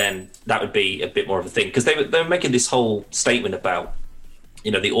 Then that would be a bit more of a thing. Because they were making this whole statement about,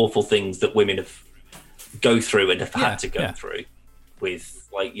 you know, the awful things that women have go through and have had to go through with,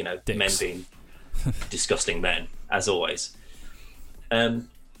 like, you know, dicks. Men being disgusting men, as always.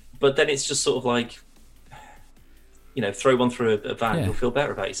 But then it's just sort of like, you know, throw one through a van, you'll feel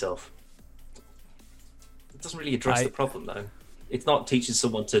better about yourself. It doesn't really address the problem, though. It's not teaching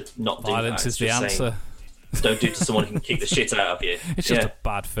someone to not do violence that. Is the answer. Don't do it to someone who can kick the shit out of you. It's just a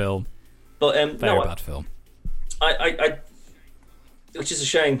bad film. But very bad film. I which is a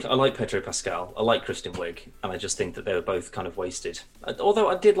shame. I like Pedro Pascal. I like Kristen Wiig, and I just think that they were both kind of wasted. Although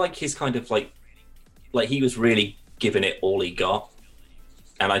I did like his kind of like he was really giving it all he got,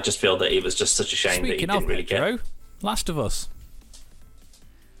 and I just feel that it was just such a shame that he didn't really Pedro, get. Last of Us.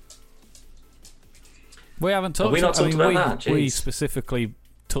 We haven't talked. We about that. We specifically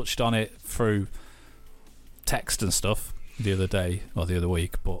touched on it through text and stuff the other day or the other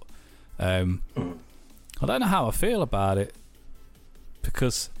week, but I don't know how I feel about it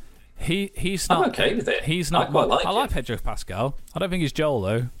because he's not. I'm okay with it. He's not. I like Pedro Pascal. I don't think he's Joel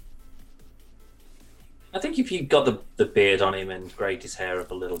though. I think if you got the beard on him and grayed his hair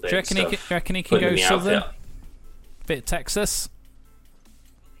up a little bit, do you reckon he can go southern? Bit Texas.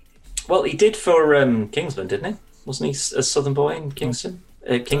 Well, he did for Kingsman, didn't he? Wasn't he a southern boy in Kingston?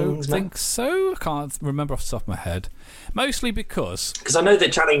 Kingsman? I think so. I can't remember off the top of my head. Mostly because I know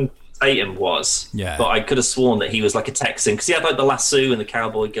that Channing Tatum was, but I could have sworn that he was like a Texan because he had like the lasso and the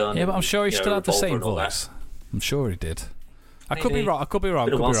cowboy gun. Yeah, but I'm sure he still had the same voice. I'm sure he did. I could be wrong.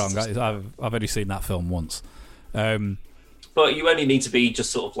 I've only seen that film once. But you only need to be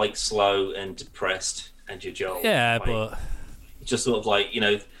just sort of like slow and depressed, and you're Joel. Yeah, like, but just sort of like, you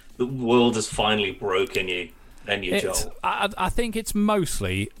know, the world has finally broken you. Then you're Joel. I think it's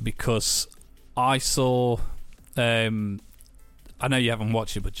mostly because I saw. I know you haven't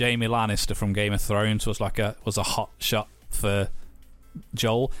watched it, but Jaime Lannister from Game of Thrones was a hot shot for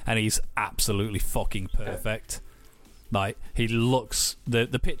Joel, and he's absolutely fucking perfect. Like, he looks. The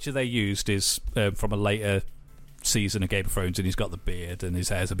picture they used is from a later season of Game of Thrones, and he's got the beard and his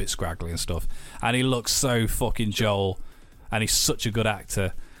hair's a bit scraggly and stuff, and he looks so fucking Joel, and he's such a good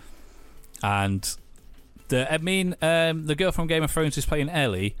actor. And the girl from Game of Thrones who's playing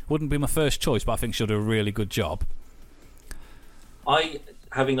Ellie wouldn't be my first choice, but I think she'll do a really good job.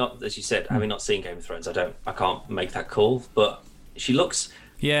 Having not seen Game of Thrones, I can't make that call, but she looks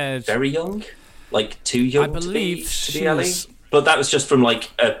very young, like too young to be Ellie. But that was just from like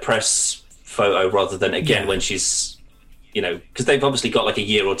a press photo rather than when she's, you know, because they've obviously got like a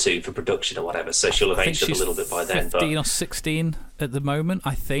year or two for production or whatever, so she'll have aged up a little bit by then. 15 or 16 at the moment,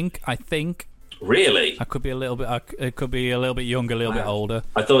 I think. Really? I could be a little bit. It could be a little bit younger, a little bit older.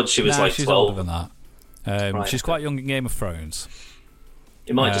 I thought she was like she's 12. older than that. She's quite young in Game of Thrones.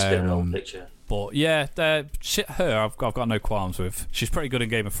 It might just be an old picture. But yeah, her I've got no qualms with. She's pretty good in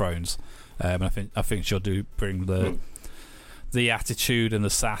Game of Thrones. I think she'll bring the attitude and the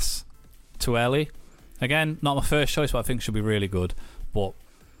sass to Ellie. Again, not my first choice, but I think she'll be really good. But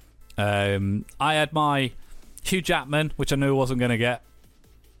I had my Hugh Jackman, which I knew I wasn't going to get.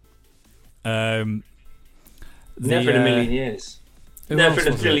 Never in a million years. Never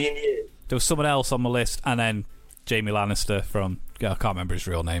in a million years. There was someone else on my list, and then Jaime Lannister from... I can't remember his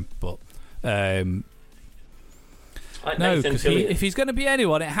real name, but... no, because if he's going to be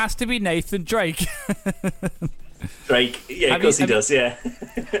anyone, it has to be Nathan Drake. Drake, yeah, of course he does, yeah.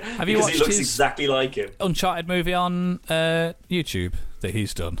 Have you watched he looks exactly like him. Uncharted movie on YouTube that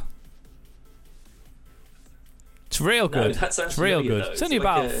he's done? It's real good. It's real good. It's only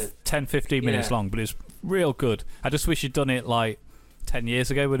about 10-15 minutes long, but it's real good. I just wish he'd done it like 10 years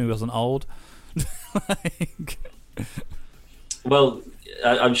ago when he wasn't old. Well,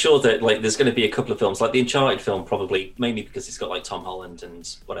 I'm sure that like there's going to be a couple of films, like the Uncharted film, probably mainly because it's got like Tom Holland and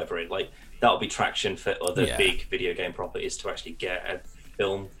whatever. Like that'll be traction for other big video game properties to actually get a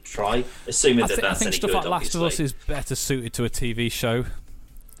film try, assuming that's I think any stuff good. Like Last of Us is better suited to a TV show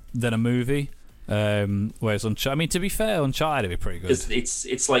than a movie. Whereas Uncharted, I mean, to be fair, Uncharted would be pretty good. Because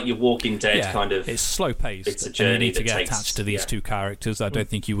it's like your Walking Dead kind of. It's slow paced. It's a journey. And you need to get attached to these two characters. I don't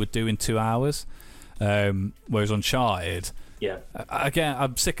think you would do in 2 hours. Whereas Uncharted, again,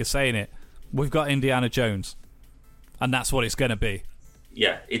 I'm sick of saying it. We've got Indiana Jones, and that's what it's going to be.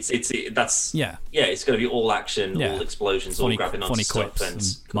 Yeah, it's it's going to be all action, all explosions, all grabbing onto stuff, and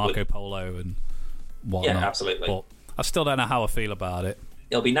Marco Polo and whatnot. Yeah, absolutely. But I still don't know how I feel about it.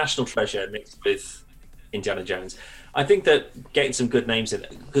 It'll be National Treasure mixed with Indiana Jones. I think that getting some good names in,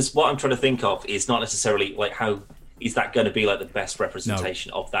 because what I'm trying to think of is not necessarily like how is that going to be like the best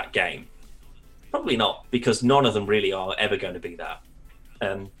representation of that game. Probably not, because none of them really are ever going to be that.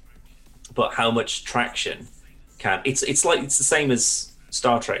 But how much traction can it's the same as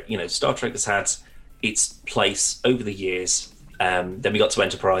Star Trek. You know, Star Trek has had its place over the years. Then we got to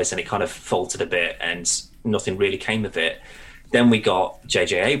Enterprise, and it kind of faltered a bit, and nothing really came of it. Then we got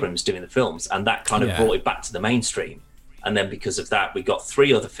J.J. Abrams doing the films, and that kind of brought it back to the mainstream. And then because of that, we got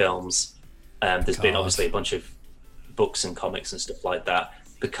 3 other films. There's been obviously a bunch of books and comics and stuff like that.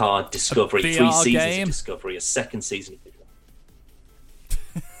 Picard, Discovery, 3 seasons of Discovery, a 2nd season of Picard.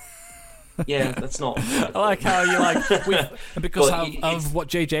 Yeah, that's not. I like how you like because of what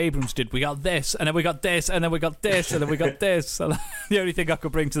J.J. Abrams did. We got this, and then we got this, and then we got this, and then we got this. And the only thing I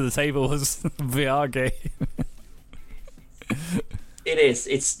could bring to the table was VR game. It is.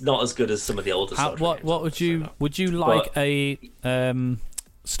 It's not as good as some of the older Star Trek games. What would you like a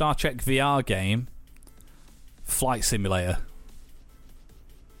Star Trek VR game flight simulator?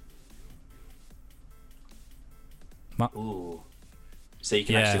 Ooh. So you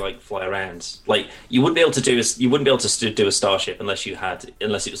can actually like fly around. Like you wouldn't be able to do a starship unless it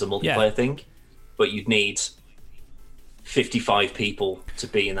was a multiplayer thing, but you'd need 55 people to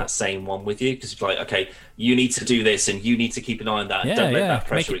be in that same one with you, because it's like, okay, you need to do this and you need to keep an eye on that. Don't let that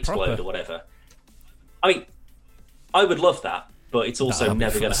pressure explode or whatever. I mean, I would love that, but it's also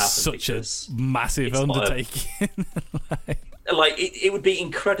never going to happen. Such a massive undertaking. Like it would be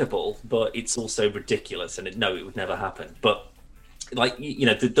incredible, but it's also ridiculous, and it would never happen. But like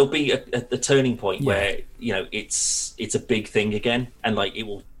there'll be a turning point where it's a big thing again, and like it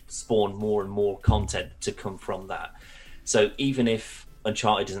will spawn more and more content to come from that. So even if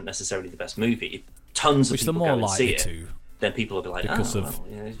Uncharted isn't necessarily the best movie, if tons of people go and see it, then people will be like,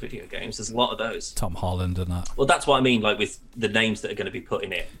 these video games, there's a lot of those. Tom Holland and that. Well, that's what I mean, like with the names that are going to be put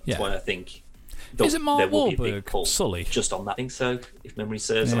in it. That's why I think is it Mark Wahlberg? Sully? Just on that. I think so, if memory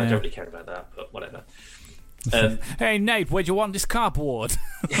serves, and I don't really care about that, but whatever. Hey Nate, where'd you want this cardboard?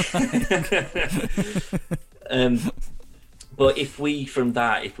 But if we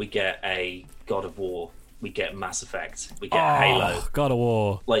get a God of War, we get Mass Effect, we get Halo, God of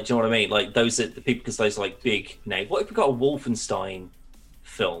War. Like, do you know what I mean? Like those are the people, because those are like big names. What if we got a Wolfenstein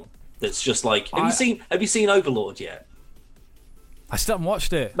film that's just like? Have you seen Overlord yet? I still haven't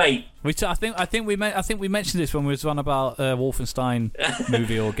watched it, mate. I think we mentioned this when we was on about Wolfenstein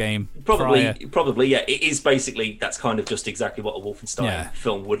movie or game. Probably, yeah. It is basically, that's kind of just exactly what a Wolfenstein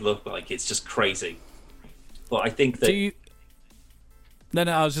film would look like. It's just crazy. But I think that. No,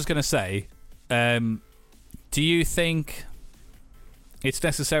 I was just going to say, do you think it's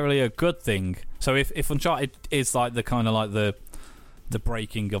necessarily a good thing? So if Uncharted is like the kind of like the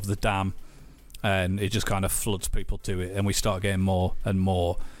breaking of the dam, and it just kind of floods people to it, and we start getting more and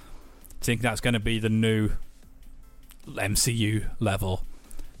more, do you think that's going to be the new MCU level?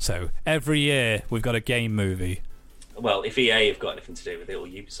 So every year we've got a game movie. Well, if EA have got anything to do with it, or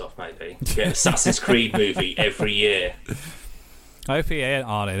Ubisoft maybe, you get an Assassin's Creed movie every year. I hope EA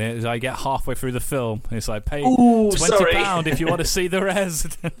aren't in it. I get halfway through the film, and it's like, pay £20 if you want to see the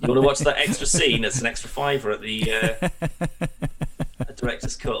rest. You want to watch that extra scene? It's an extra $5 at the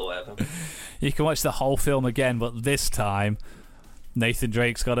director's cut or whatever. You can watch the whole film again, but this time Nathan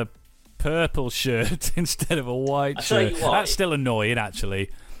Drake's got a purple shirt instead of a white shirt. That's still annoying,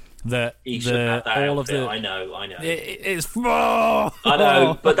 actually. That he should have that all outfit. of the I know. It's I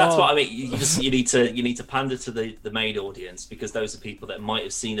know, but that's what I mean. You need to pander to the main audience, because those are people that might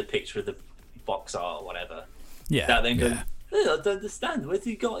have seen a picture of the box art or whatever. Yeah. That then go, I don't understand. Where's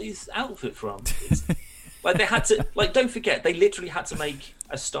he got his outfit from? Like they had to, like, don't forget, they literally had to make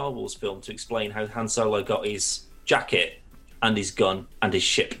a Star Wars film to explain how Han Solo got his jacket and his gun and his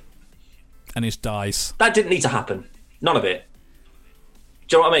ship and his dice. That didn't need to happen. None of it.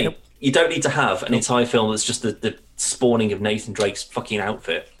 Do you know what I mean? You don't need to have an entire film that's just the spawning of Nathan Drake's fucking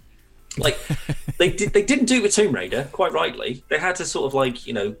outfit. Like they didn't do it with Tomb Raider, quite rightly. They had to sort of like,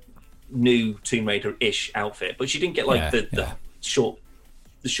 you know, new Tomb Raider-ish outfit, but you didn't get like the short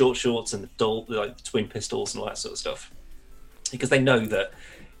shorts and the twin pistols and all that sort of stuff, because they know that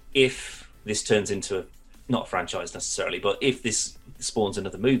if this turns into not a franchise necessarily, but if this spawns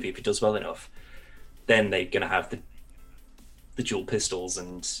another movie, if it does well enough, then they're going to have the dual pistols,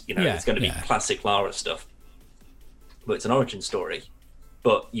 and you know it's going to be classic Lara stuff. But it's an origin story,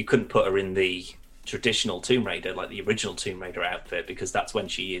 but you couldn't put her in the traditional Tomb Raider, like the original Tomb Raider outfit, because that's when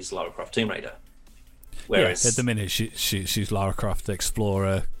she is Lara Croft Tomb Raider. Whereas at the minute she's Lara Croft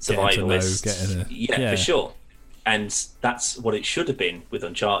Explorer, survivalist, for sure. And that's what it should have been with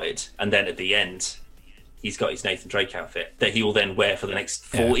Uncharted. And then at the end, he's got his Nathan Drake outfit that he will then wear for the next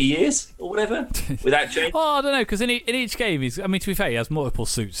 40 years or whatever without change. Oh, I don't know, because in each game, to be fair, he has multiple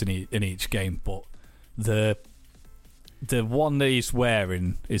suits in each game, but the one that he's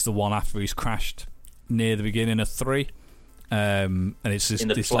wearing is the one after he's crashed near the beginning of 3. And it's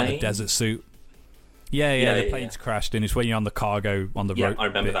this like a desert suit. The plane's crashed, and it's when you're on the cargo on the road. I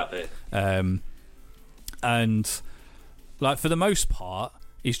remember that bit. And like for the most part,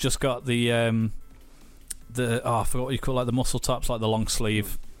 he's just got the I forgot what you call, like the muscle tops, like the long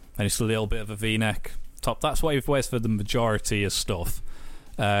sleeve, and it's a little bit of a V-neck top. That's what he wears for the majority of stuff.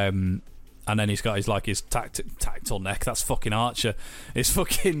 And then he's got his tactile neck. That's fucking Archer. His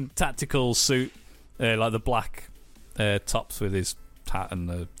fucking tactical suit, like the black tops with his hat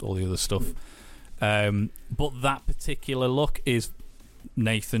and all the other stuff. But that particular look is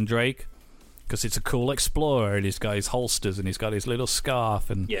Nathan Drake, because it's a cool explorer, and he's got his holsters, and he's got his little scarf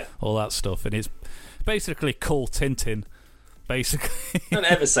and all that stuff, and it's basically cool Tintin, basically. Don't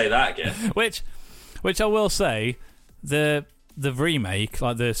ever say that again. Which I will say, the remake,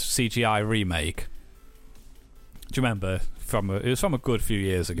 like the CGI remake, do you remember? It was from a good few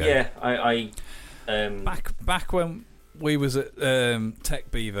years ago. Yeah, I back when we was at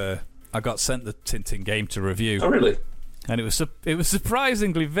Tech Beaver, I got sent the Tintin game to review. Oh, really? And it was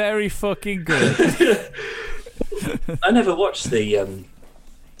surprisingly very fucking good. I never watched the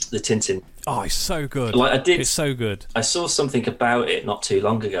Tintin. Oh, it's so good. Like I did, it's so good. I saw something about it not too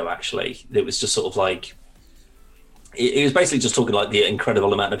long ago. Actually, it was just sort of like it was basically just talking like the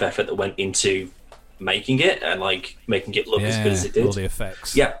incredible amount of effort that went into making it and like making it look as good as it did. All the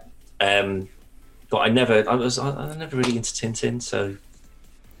effects. Yeah. But I never really into Tintin, so.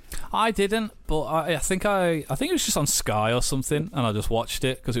 I didn't, but I think it was just on Sky or something, and I just watched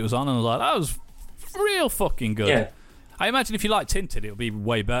it because it was on, and I was like, that was real fucking good. Yeah. I imagine if you like Tintin, it'll be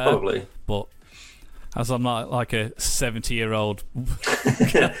way better. Probably. But as I'm not like a 70-year-old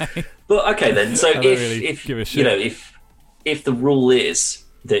guy. But okay then, so if give a shit. You know, if the rule is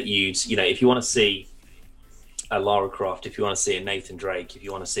that if you want to see a Lara Croft, if you want to see a Nathan Drake, if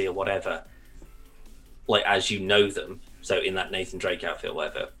you want to see a whatever, like as you know them, so in that Nathan Drake outfit,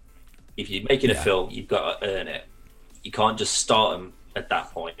 whatever. If you're making a film, you've got to earn it. You can't just start them at that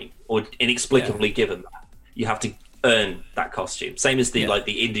point or inexplicably give them that. You have to earn that costume. Same as the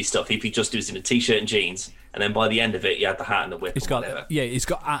indie stuff. If you just do it in a t-shirt and jeans, and then by the end of it, you had the hat and the whip. It's got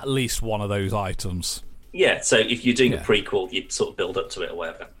at least one of those items. Yeah. So if you're doing a prequel, you'd sort of build up to it or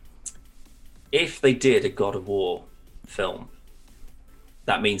whatever. If they did a God of War film,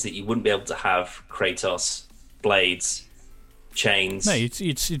 that means that you wouldn't be able to have Kratos, blades, chains. No,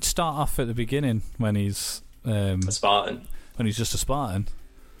 you'd start off at the beginning when he's a Spartan. When he's just a Spartan,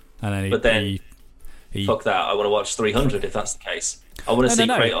 and then he fuck that. I want to watch 300 if that's the case. I want to see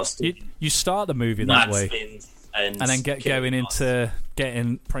Kratos. You start the movie that way, and then get going into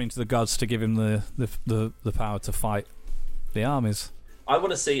praying to the gods to give him the power to fight the armies. I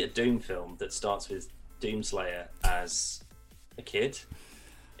want to see a Doom film that starts with Doomslayer as a kid.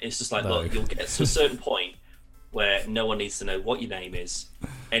 It's just like, look, you'll get to a certain point where no one needs to know what your name is,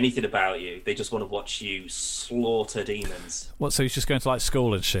 anything about you. They just want to watch you slaughter demons. What? So he's just going to like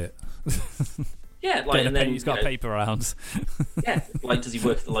school and shit? Yeah, like and then he's got paper rounds. Yeah, like does he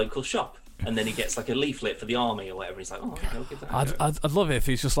work at the local shop? And then he gets like a leaflet for the army or whatever. He's like, oh, I'll give that. I'd love it if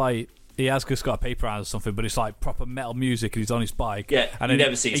he's just like he has just got a paper round or something, but it's like proper metal music and he's on his bike. Yeah, and you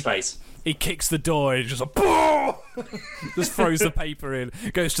never see his face. He kicks the door and just like just throws the paper in,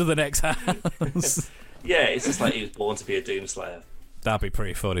 goes to the next house. Yeah, it's just like he was born to be a Doomslayer. That'd be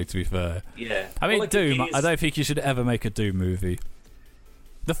pretty funny, to be fair. Yeah. I mean, Doom, I don't think you should ever make a Doom movie.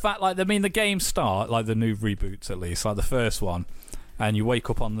 The fact, the games start, like the new reboots at least, like the first one, and you wake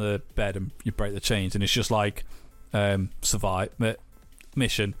up on the bed and you break the chains, and it's just like,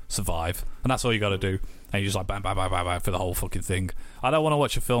 mission, survive, and that's all you got to do. And you're just like bang, bang, bang, bang, bang for the whole fucking thing. I don't want to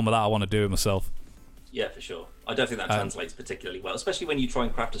watch a film of that. I want to do it myself. Yeah, for sure. I don't think that translates particularly well, especially when you try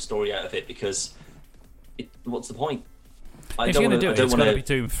and craft a story out of it, because what's the point? If you're going to do it, it's going to be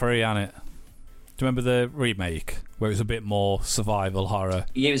Doom 3, ain't it? Do you remember the remake where it was a bit more survival horror?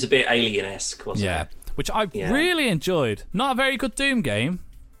 Yeah, it was a bit Alien-esque, wasn't it? Yeah, which I really enjoyed. Not a very good Doom game,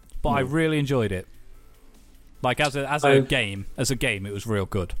 but I really enjoyed it. Like as a game, it was real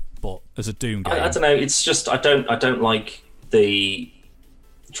good. But as a Doom game, I don't know. It's just I don't like the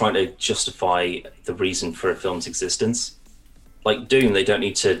trying to justify the reason for a film's existence. Like Doom, they don't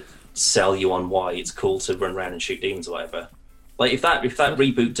need to sell you on why it's cool to run around and shoot demons or whatever. Like if that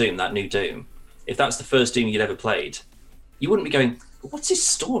reboot Doom, that new Doom, if that's the first Doom you'd ever played, you wouldn't be going, what's his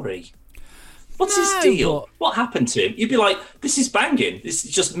story? What's his deal? What happened to him? You'd be like, this is banging. This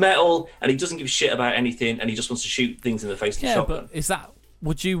is just metal, and he doesn't give a shit about anything, and he just wants to shoot things in the face with a shotgun. But is that...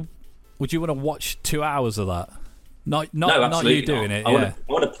 Would you want to watch 2 hours of that? Not you doing it. I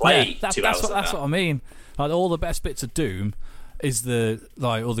want to play 2 hours. That's what I mean. Like all the best bits of Doom is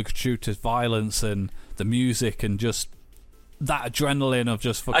all the gratuitous violence and the music and just that adrenaline of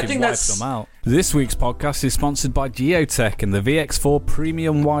just fucking wiping them out. This week's podcast is sponsored by Geotech and the VX4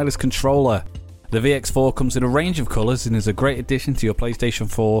 Premium Wireless Controller. The VX4 comes in a range of colours and is a great addition to your PlayStation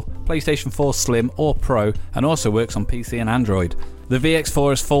 4, PlayStation 4 Slim or Pro, and also works on PC and Android. The VX4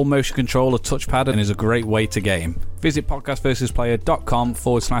 has full motion control, a touchpad, and is a great way to game. Visit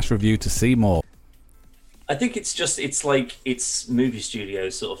podcastversusplayer.com/review to see more. I think it's like movie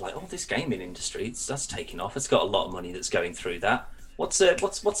studios sort of like, oh, this gaming industry, that's taking off. It's got a lot of money that's going through that. What's a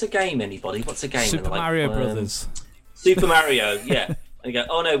game, anybody? What's a game? Super Mario Brothers. Super Mario, yeah. And you go,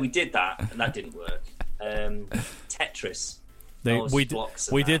 oh no, we did that, and that didn't work. Tetris. We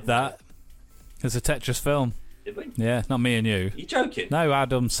did that. There's a Tetris film. Did we? Yeah, not me and you. Are you joking? No,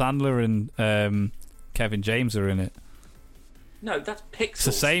 Adam Sandler and Kevin James are in it. No, that's Pixels. It's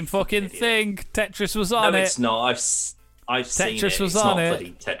the same fucking thing. Tetris was on it. No, it's not. I've seen it. Tetris was on it.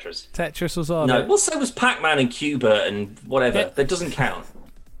 Bloody Tetris. Tetris was on it. No, well, so was Pac-Man and Cuba and whatever. Yeah. That doesn't count.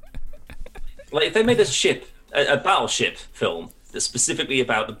 Like if they made a battleship film that's specifically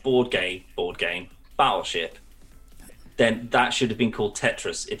about the board game Battleship, then that should have been called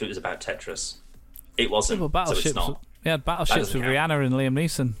Tetris if it was about Tetris. It wasn't, so it's not. Yeah, Battleships with Rihanna and Liam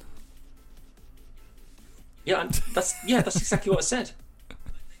Neeson. Yeah, that's exactly what I said.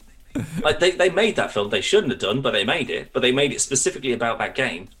 Like they made that film. They shouldn't have done, but they made it. But they made it specifically about that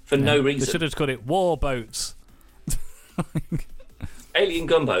game for no reason. They should have called it War Boats. Alien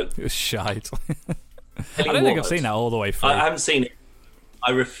Gunboat. It was shite. I don't think I've seen that all the way through. I haven't seen it.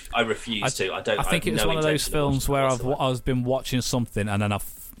 I refuse to. I think it was one of those films where I've been watching something and then I've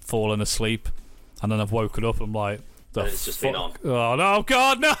fallen asleep and then I've woken up and I'm like, it's just been on. Oh no,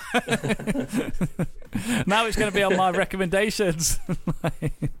 God, no! Now it's going to be on my recommendations.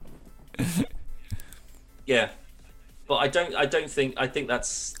 Yeah, but I think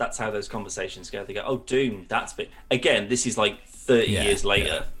that's how those conversations go. They go, oh, Doom, that's big. Again, this is like 30 years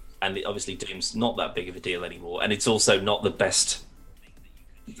later, and obviously Doom's not that big of a deal anymore, and it's also not the best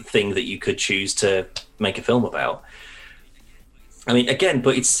thing that you could choose to make a film about. I mean, again,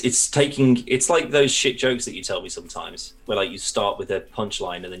 but it's like those shit jokes that you tell me sometimes, where like you start with a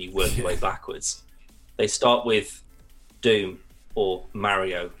punchline and then you work your way backwards. They start with Doom or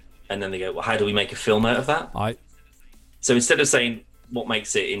Mario, and then they go, well, how do we make a film out of that? So instead of saying what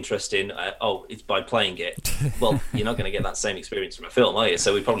makes it interesting, it's by playing it. Well, you're not going to get that same experience from a film, are you?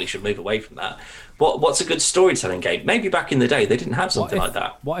 So we probably should move away from that. What's a good storytelling game? Maybe back in the day they didn't have something like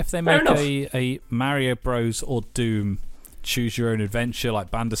that. What if they make a Mario Bros or Doom choose your own adventure like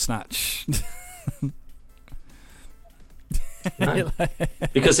Bandersnatch? No.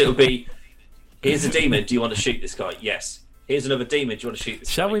 Because it would be, here's a demon, do you want to shoot this guy? Yes. Here's another demon, do you want to shoot this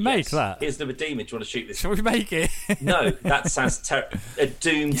guy? Shall we make that? Here's another demon, do you want to shoot this guy? Shall we make it? No, that sounds terrible. A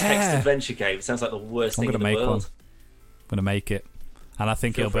Doom text adventure game. It sounds like the worst thing in the world. I'm going to make it. And I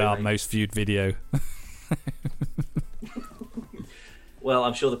think it'll be our most viewed video. Well,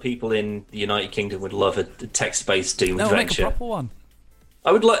 I'm sure the people in the United Kingdom would love a text-based Doom adventure. No, make a proper one.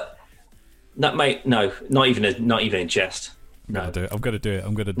 I would like... No, mate, no. Not even in jest. No. I'm going to do it.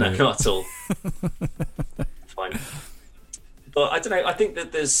 No, not at all. Fine. But I don't know. I think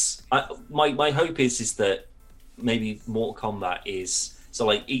that there's... My hope is that maybe Mortal Kombat is... So,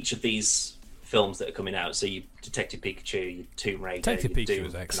 like, each of these films that are coming out, so you Detective Pikachu, your Tomb Raider, your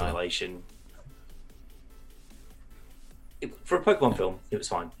Doom, Annihilation... For a Pokemon film, it was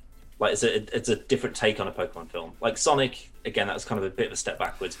fine. Like it's a different take on a Pokemon film. Like Sonic, again, that was kind of a bit of a step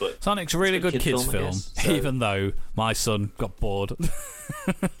backwards. But Sonic's a really good kids film, so. Even though my son got bored.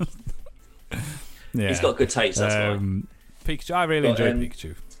 Yeah. He's got good taste. That's why. Pikachu. I really enjoy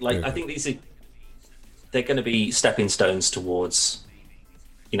Pikachu. Like, I think they're going to be stepping stones towards,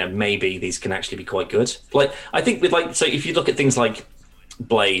 maybe these can actually be quite good. Like, I think so if you look at things like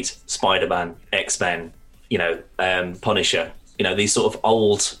Blade, Spider-Man, X-Men, Punisher, these sort of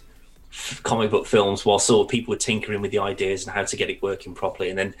old comic book films, while sort of people were tinkering with the ideas and how to get it working properly,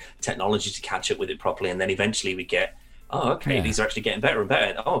 and then technology to catch up with it properly, and then eventually we get, these are actually getting better and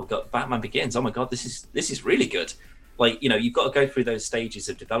better. Oh, we've got Batman Begins. Oh my God, this is really good. Like, you've got to go through those stages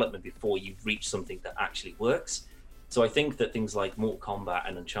of development before you reach something that actually works. So I think that things like Mortal Kombat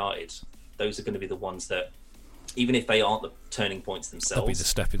and Uncharted, those are going to be the ones that, even if they aren't the turning points themselves, they'll be the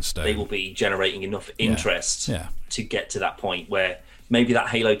stepping stone. They will be generating enough interest to get to that point where maybe that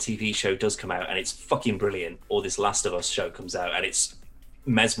Halo TV show does come out and it's fucking brilliant, or this Last of Us show comes out and it's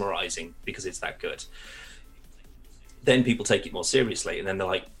mesmerizing because it's that good. Then people take it more seriously, and then they're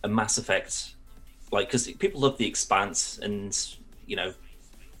like, a Mass Effect, like, because people love The Expanse and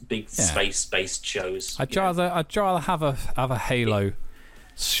big space-based shows. I'd rather have a Halo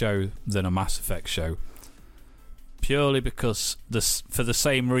show than a Mass Effect show, purely because for the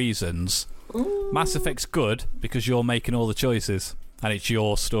same reasons. Mass Effect's good because you're making all the choices and it's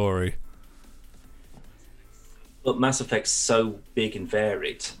your story. But Mass Effect's so big and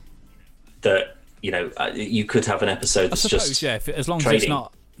varied that you could have an episode that's just as long as it's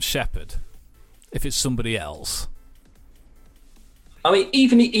not Shepard. If it's somebody else, I mean,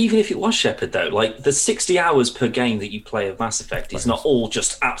 even if it was Shepard, though, like the 60 hours per game that you play of Mass Effect is not all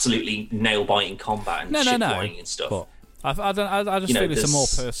just absolutely nail biting combat and shit-flying and stuff. But I just feel it's a more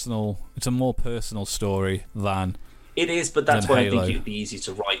personal. It's a more personal story than it is. But that's why Halo. I think it'd be easy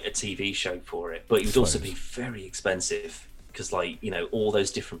to write a TV show for it. But it would also be very expensive because, all those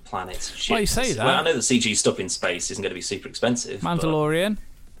different planets. And shit. Why you say that? Well, I know the CG stuff in space isn't going to be super expensive. Mandalorian.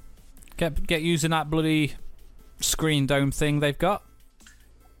 Get using that bloody screen dome thing they've got.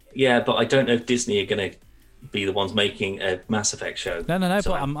 Yeah, but I don't know if Disney are going to be the ones making a Mass Effect show. No.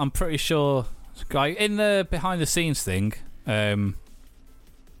 So but I'm pretty sure, in the behind the scenes thing,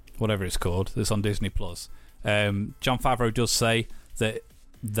 whatever it's called, that's on Disney Plus. Jon Favreau does say that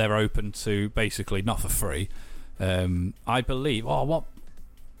they're open to basically not for free. I believe. Oh, what?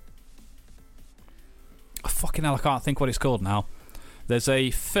 Fucking hell! I can't think what it's called now. There's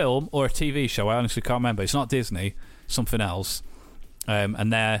a film or a TV show, I honestly can't remember. It's not Disney, something else.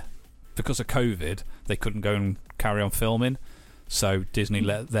 And because of COVID, they couldn't go and carry on filming. So Disney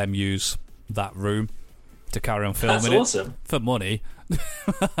let them use that room to carry on filming. That's awesome. For money.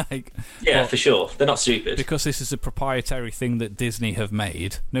 For sure. They're not stupid. Because this is a proprietary thing that Disney have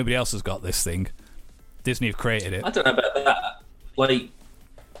made. Nobody else has got this thing. Disney have created it. I don't know about that. Like,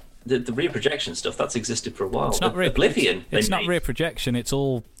 the rear projection stuff, that's existed for a while. It's not Oblivion. It's not rear projection. It's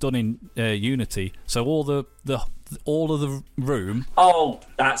all done in Unity. So all of the room. Oh,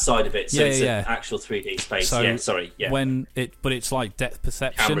 that side of it. So it's an actual 3D space. So but it's like depth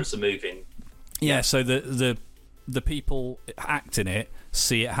perception. Cameras are moving. Yeah. So the people acting it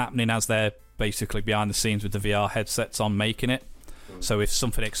see it happening as they're basically behind the scenes with the VR headsets on, making it. So if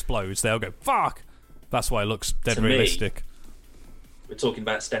something explodes, they'll go fuck. That's why it looks dead realistic. We're talking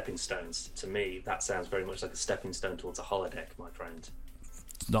about stepping stones. To me, that sounds very much like a stepping stone towards a holodeck, my friend.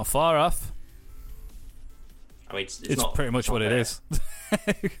 Not far off. I mean, it's not pretty much what it is.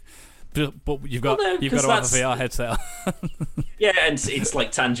 But you've got to have a VR headset. Yeah, and it's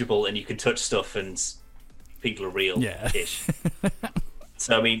like tangible, and you can touch stuff, and people are real-ish.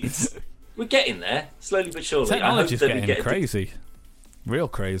 So I mean, we're getting there slowly but surely. Technology's getting crazy, real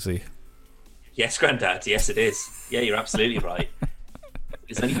crazy. Yes, Grandad. Yes, it is. Yeah, you're absolutely right.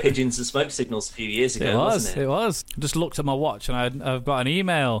 It was only pigeons and smoke signals a few years ago, wasn't it? It was. I just looked at my watch and I've got an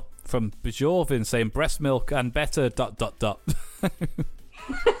email from Bajorvin saying breast milk and better ...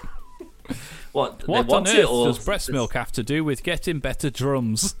 What on earth does breast milk have to do with getting better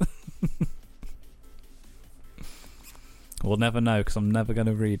drums? We'll never know because I'm never going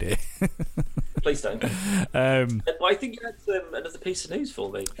to read it. Please don't. I think you had another piece of news for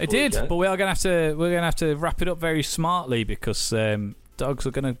me. I did, but we're gonna have to wrap it up very smartly because dogs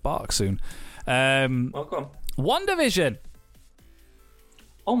are going to bark soon. Well, go on. WandaVision.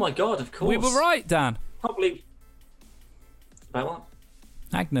 Oh my God! Of course, we were right, Dan. Probably about what?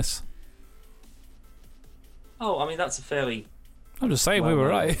 Agnes. Oh, I mean that's a fairly. I'm just saying we were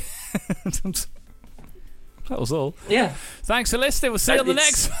right. That was all. Yeah. Thanks for listening. We'll see you on the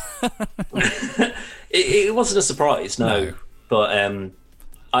next. It wasn't a surprise, no. But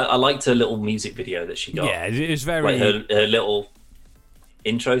I liked her little music video that she got. Yeah, it was very. Like her little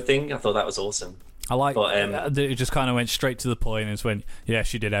intro thing. I thought that was awesome. I like that it just kind of went straight to the point and just went, yeah,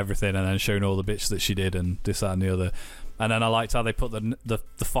 she did everything, and then showing all the bits that she did and this, that, and the other. And then I liked how they put the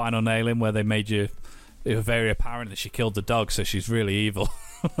final nail in where they made it was very apparent that she killed the dog, so she's really evil.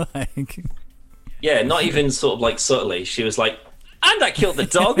 Like, yeah, not even sort of like subtly. She was like, and I killed the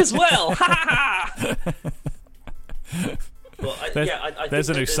dog as well. Well, I there's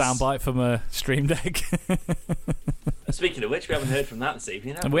a new soundbite from a Stream Deck. Speaking of which, we haven't heard from that this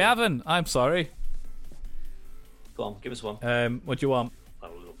evening. We haven't. I'm sorry. Go on, give us one. What do you want? A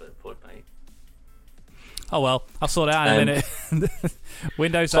little bit of pud, mate. Oh well, I'll sort it out in a minute.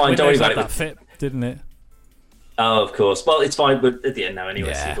 Windows fine, had that fit, didn't it? Oh, of course. Well, it's fine, but at the end now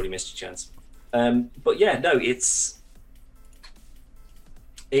anyway, so you've already missed your chance. But yeah, no, it's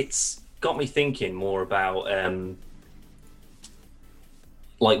got me thinking more about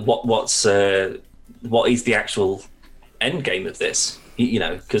like what is the actual end game of this? You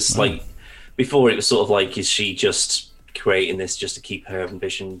know, because like before it was sort of like, is she just creating this just to keep her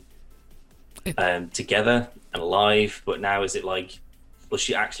ambition together and alive? But now is it like, was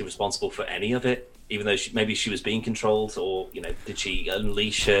she actually responsible for any of it? Even though maybe she was being controlled, or you know, did she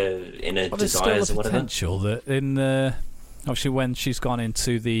unleash her inner desires or whatever? There's still the potential that in obviously when she's gone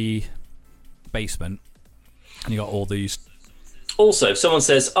into the basement and you got all these. Also, if someone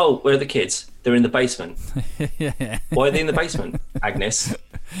says, "Oh, where are the kids?" They're in the basement. Yeah. Why are they in the basement, Agnes?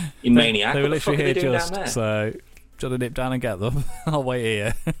 You maniac! They were what the fuck literally are they here doing just down there? so. Do you want to nip down and get them? I'll wait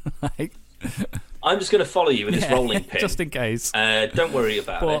here. Like, I'm just going to follow you with this rolling pin, just in case. Don't worry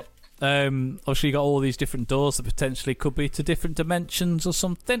about it. Obviously you got all these different doors that potentially could be to different dimensions or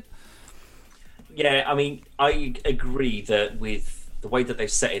something. Yeah, I mean, I agree that with the way that they've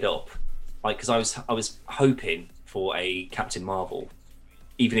set it up, like, because I was hoping for a Captain Marvel,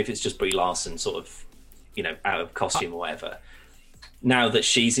 even if it's just Brie Larson, sort of, you know, out of costume or whatever. Now that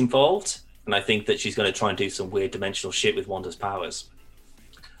she's involved, and I think that she's going to try and do some weird dimensional shit with Wanda's powers,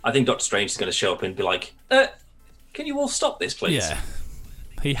 I think Doctor Strange is going to show up and be like, "Can you all stop this, please?" Yeah.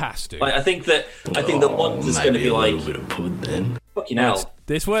 He has to. Like, I think that Wanda's going to be like, "Fucking hell,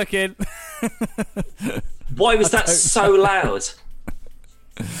 it's working." Why was that so loud?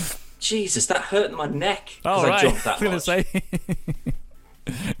 Jesus, that hurt my neck because I jumped that much. I was going to say,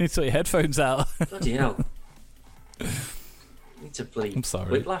 you need to sort your headphones out. Bloody hell! I need to bleed. I'm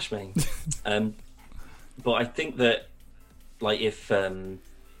sorry. Whiplash me. But I think that, like, if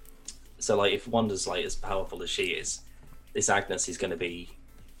Wanda's like as powerful as she is, this Agnes is going to be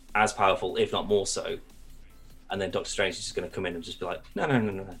as powerful, if not more so. And then Doctor Strange is just going to come in and just be like, no.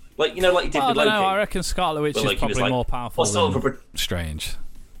 Like, you know, like he did with Loki. I reckon Scarlet Witch is probably more powerful than Strange.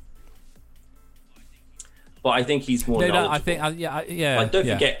 But I think he's more knowledgeable. I think, yeah. Like, don't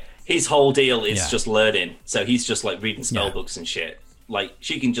forget, his whole deal is just learning. So he's just, like, reading spell books and shit. Like,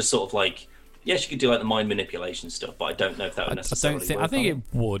 she can just sort of, like, yeah, she could do, like, the mind manipulation stuff, but I don't know if that would necessarily work. I think it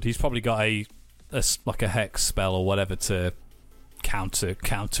would. He's probably got a hex spell or whatever to counter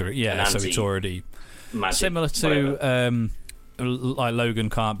it. Yeah, so it's already magic, similar to like Logan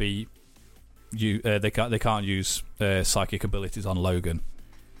can't be they can't use psychic abilities on Logan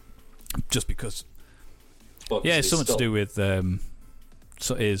just because it's something to do with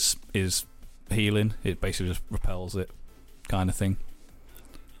so is healing. It basically just repels it, kind of thing.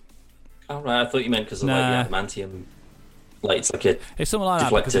 Oh right, I thought you meant because of like the adamantium. Like it's like it's something like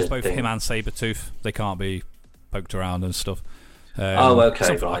that because it's both him and Sabretooth. They can't be poked around and stuff. Okay,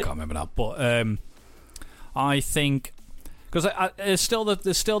 right. I can't remember now, but I think because there's still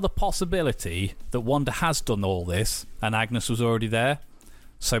the possibility that Wanda has done all this and Agnes was already there.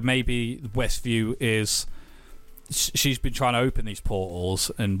 So maybe Westview is she's been trying to open these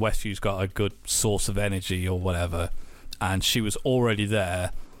portals, and Westview's got a good source of energy or whatever, and she was already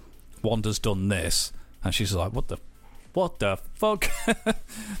there. Wanda's done this, and she's like, "What the fuck?"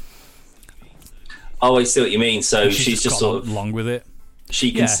 Oh, I see what you mean. So she's just sort of along with it.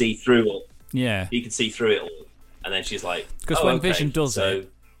 She can see through it. Yeah, he can see through it all, and then she's like, because when Vision does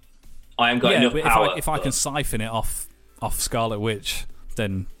it, I am got enough power. If I can siphon it off Scarlet Witch,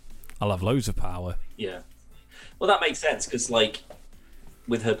 then I'll have loads of power. Yeah, well, that makes sense because like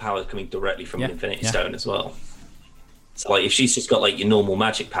with her power coming directly from an Infinity Stone as well. So like if she's just got like your normal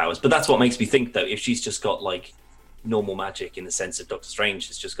magic powers, but that's what makes me think though, if she's just got like normal magic in the sense of Doctor Strange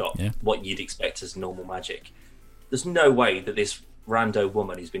has just got what you'd expect as normal magic, there's no way that this rando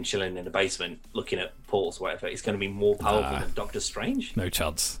woman who's been chilling in the basement looking at portals or whatever is going to be more powerful than Doctor Strange. No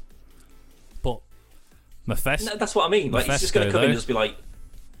chance. But Mephisto, no, that's what I mean. Like he's just going to come in and just be like,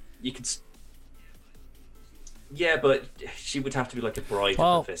 you could. Yeah, but she would have to be like a bride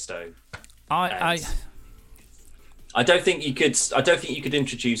of Mephisto. I don't think you could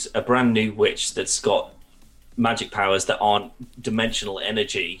introduce a brand new witch that's got magic powers that aren't dimensional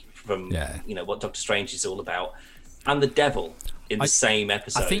energy from what Doctor Strange is all about, and the devil in the same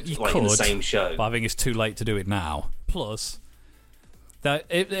episode. I think you could, in the same show. But I think it's too late to do it now. Plus, that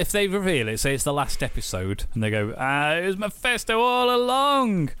if they reveal it, say it's the last episode, and they go, it was Mephisto all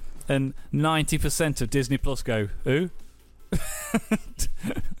along, and 90% of Disney Plus go, who?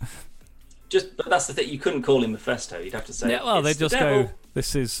 But that's the thing. You couldn't call him Mephisto. You'd have to say, yeah. Well, they just go.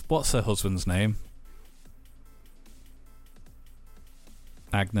 This is what's her husband's name?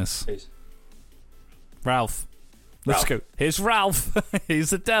 Agnes. Who's? Ralph. Let's go. Here's Ralph.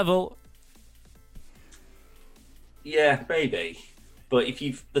 He's the devil. Yeah, maybe. But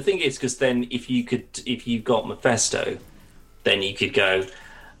the thing is, because then if you got Mephisto, then you could go,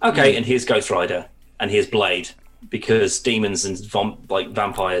 okay, and here's Ghost Rider, and here's Blade, because demons and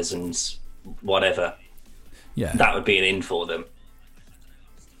vampires and whatever, that would be an in for them.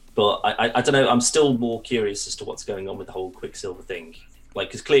 But I don't know. I'm still more curious as to what's going on with the whole Quicksilver thing.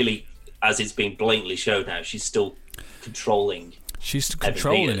 Because clearly, as it's been blatantly shown now, she's still controlling. She's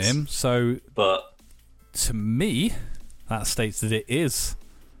controlling him. So, but to me, that states that it is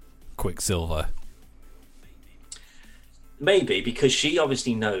Quicksilver. Maybe, because she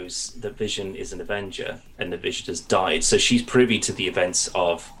obviously knows that Vision is an Avenger and that Vision has died, so she's privy to the events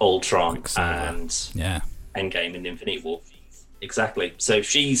of Ultron and Endgame and Infinite War. Exactly. So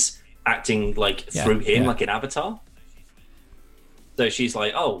she's acting through him, like an avatar. So she's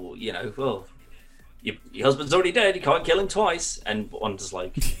like, oh, well, your husband's already dead, you can't kill him twice. And Wanda's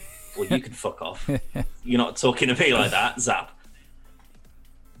like, well, you can fuck off. You're not talking to me like that, zap.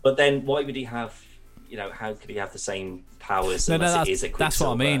 But then why would he have, how could he have the same powers unless it is a Quicksilver? That's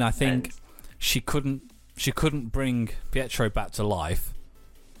what I mean. I think she couldn't bring Pietro back to life,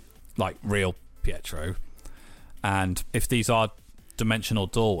 like real Pietro. And if these are dimensional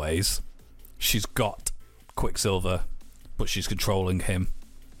doorways, she's got Quicksilver, but she's controlling him.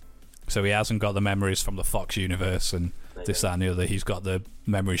 So he hasn't got the memories from the Fox universe and this, that, and the other. He's got the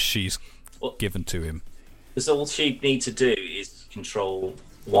memories she's given to him. Because all she needs to do is control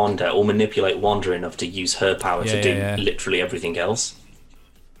Wanda or manipulate Wanda enough to use her power to do literally everything else.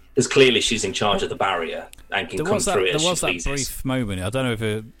 Because clearly she's in charge of the barrier and can come through it as she pleases. There was that brief moment. I don't know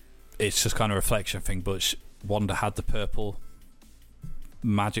if it's just kind of a reflection thing, but Wanda had the purple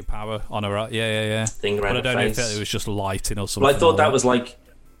magic power on her. Thing around her face. But I don't know if it was just lighting or something. Well, I thought that was like...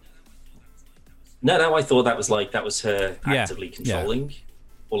 No, I thought that was her actively controlling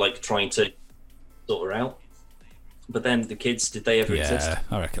or trying to sort her out. But then the kids, did they ever exist? Yeah,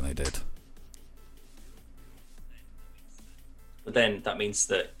 I reckon they did. But then that means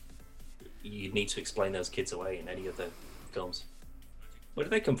that you need to explain those kids away in any of the films. Where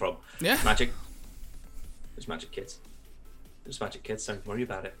do they come from? Yeah. Magic. There's magic kids. There's magic kids, don't worry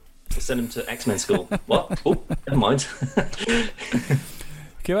about it. We'll send them to X-Men school. What? Oh, never mind.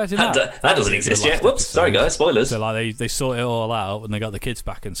 Can you imagine that? That doesn't exist yet. Whoops, sorry guys, spoilers. So they sort it all out and they got the kids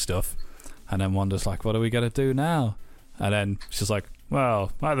back and stuff. And then Wanda's like, what are we going to do now? And then she's like,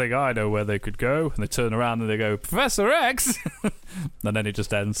 well, I think I know where they could go. And they turn around and they go, Professor X! And then it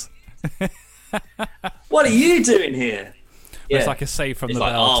just ends. What are you doing here? Yeah. It's like a save from the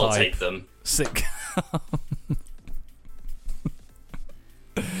bell I'll type. take them. Sick.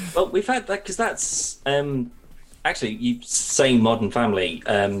 Well, we've had that, because that's... actually, you saying Modern Family,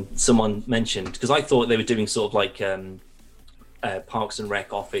 someone mentioned, because I thought they were doing sort of like Parks and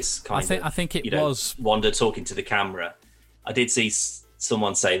Rec office kind of. I think it was Wanda talking to the camera. I did see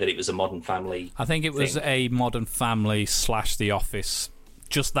someone say that it was a Modern Family. I think it was a Modern Family / The Office.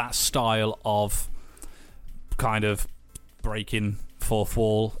 Just that style of kind of breaking fourth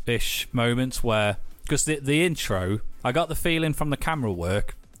wall ish moments where, because the intro, I got the feeling from the camera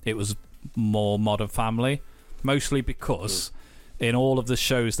work it was more Modern Family. Mostly because in all of the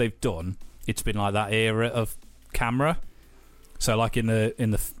shows they've done, it's been like that era of camera. So like in the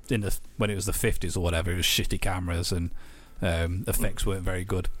when it was the 50s or whatever, it was shitty cameras and effects weren't very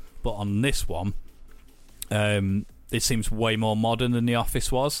good. But on this one, it seems way more modern than The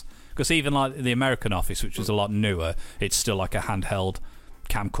Office was. Because even like the American Office, which was a lot newer, it's still like a handheld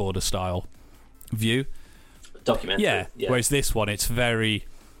camcorder style view. Documentary. Yeah. Whereas this one, it's very...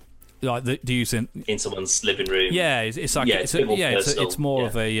 like the using in someone's living room. Yeah, it's like it's more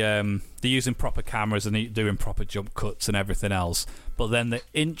of a they're using proper cameras and doing proper jump cuts and everything else. But then the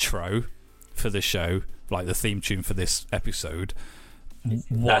intro for the show, like the theme tune for this episode,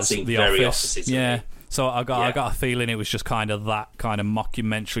 was The Office. Yeah, so I got a feeling it was just kind of that kind of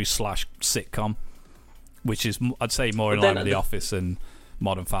mockumentary / sitcom, which is I'd say more in line with The Office and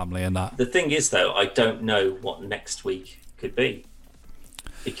Modern Family and that. The thing is, though, I don't know what next week could be.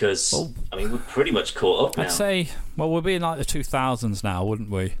 Because, we're pretty much caught up now. I'd say, we'll be in like the 2000s now, wouldn't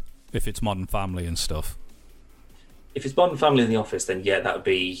we? If it's Modern Family and stuff. If it's Modern Family in The Office, then yeah, that would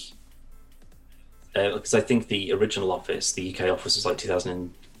be... Because I think the original Office, the UK Office, was like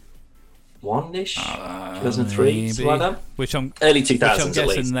 2001-ish? 2003? Something like that? Early 2000s, which I'm at guessing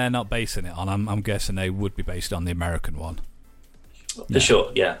least. they're not basing it on. I'm guessing they would be based on the American one. For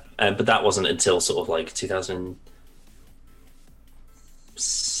sure, yeah. But that wasn't until sort of like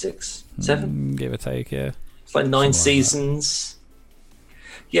 2006, 7? Give or take, yeah. It's like 9 seasons.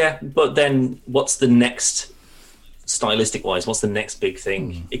 Yeah, but then what's the next, stylistic wise, what's the next big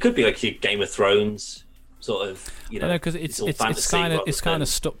thing? It could be like Game of Thrones, sort of, you know. Because it's kind of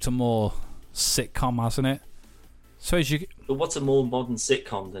stuck to more sitcom, hasn't it? But what's a more modern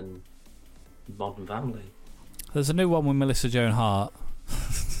sitcom than Modern Family? There's a new one with Melissa Joan Hart.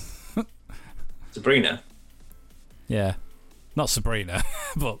 Sabrina? Yeah. Not Sabrina,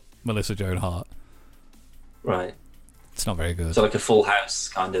 but Melissa Joan Hart. Right. It's not very good. So like a Full House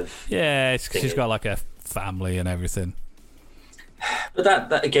kind of... Yeah, she's got like a family and everything. But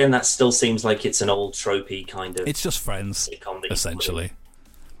that again, that still seems like it's an old tropey kind of... It's just Friends, essentially.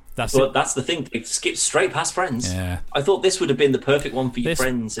 That's the thing. It skips straight past Friends. Yeah. I thought this would have been the perfect one for your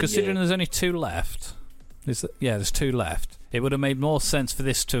Friends. Considering there's only 2 left... there's 2 left. It would have made more sense for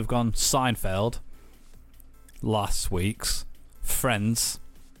this to have gone Seinfeld last week's, Friends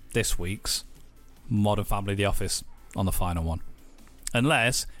this week's, Modern Family, The Office on the final one.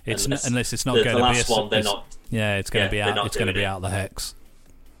 Unless it's not going to be the last one. They're not. Yeah, it's going to be out. It's going to be out the hex.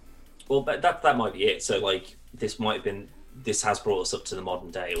 Well, that might be it. So like this might have been. This has brought us up to the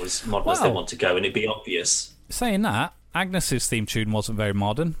modern day. It was modern as they want to go, and it'd be obvious. Saying that, Agnes's theme tune wasn't very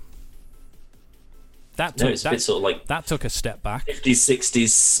modern. It's a bit sort of like that took a step back. 50s, 60s,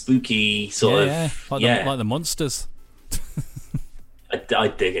 spooky sort of. Like the Munsters. I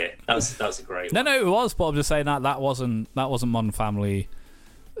dig it. That was a great one. No, it was. But I'm just saying that wasn't Modern Family,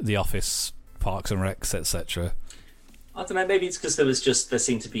 The Office, Parks and Recs, etc. I don't know. Maybe it's because there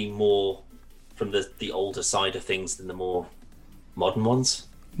seemed to be more from the older side of things than the more modern ones.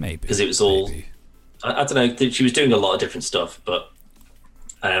 Maybe because it was all. I don't know. She was doing a lot of different stuff, but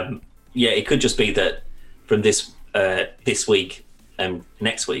yeah, it could just be that from this week and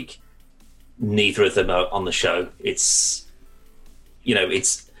next week, neither of them are on the show. It's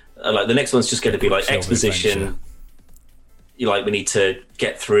like the next one's just going to be like exposition. We need to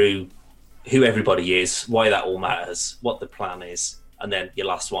get through who everybody is, why that all matters, what the plan is, and then your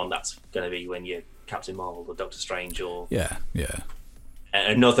last one, that's going to be when you're Captain Marvel or Doctor Strange or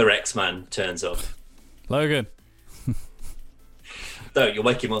another X-Man turns up. Logan. No, you'll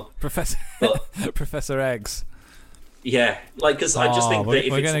wake him up. Professor Eggs. Yeah, because I just think that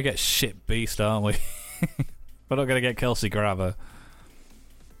we're going to get shit beast, aren't we? We're not going to get Kelsey Grammer.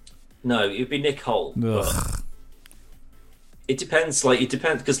 No, it'd be Nick Holt. It depends.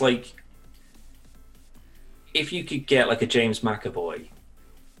 Because if you could get like a James McAvoy,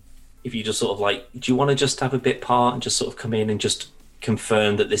 if you just sort of do you want to just have a bit part and just sort of come in and just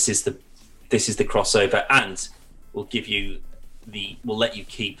confirm that this is the crossover, and we'll let you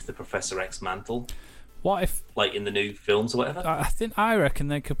keep the Professor X mantle. What if, in the new films or whatever? I reckon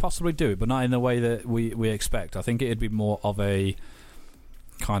they could possibly do it, but not in the way that we expect. I think it'd be more of a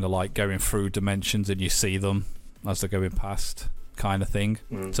kind of like going through dimensions and you see them as they're going past kind of thing.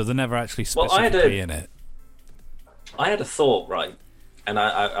 So they're never actually specifically in it. I had a thought, right? And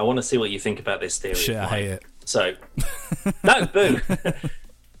I want to see what you think about this theory. Shit, I hate it. So, no, boo.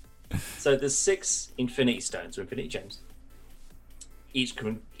 So there's 6 Infinity Stones or Infinity Gems,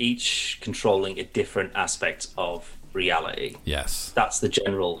 each controlling a different aspect of reality. Yes. That's the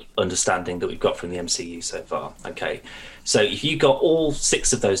general understanding that we've got from the MCU so far. Okay. So if you got all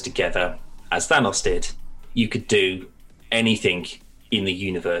 6 of those together, as Thanos did, you could do anything in the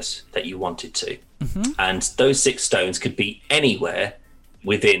universe that you wanted to. Mm-hmm. And those 6 stones could be anywhere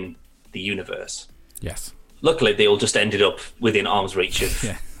within the universe. Yes. Luckily, they all just ended up within arm's reach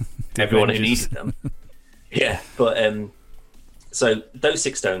of everyone who needed them. Yeah, but so those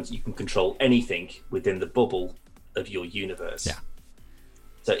 6 stones, you can control anything within the bubble of your universe. Yeah.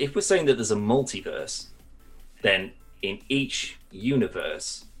 So if we're saying that there's a multiverse, then in each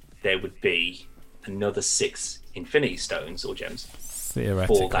universe there would be another 6 Infinity Stones or gems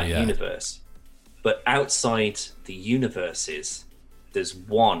for that universe. But outside the universes, there's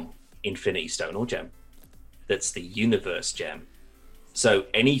one Infinity Stone or gem that's the universe gem. So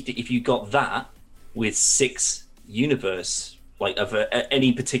if you got that with 6 universe, of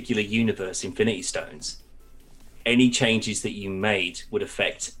any particular universe Infinity Stones, any changes that you made would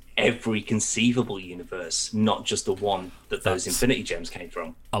affect every conceivable universe, not just the one that those Infinity Gems came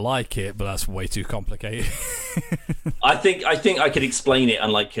from. I like it, but that's way too complicated. I think I could explain it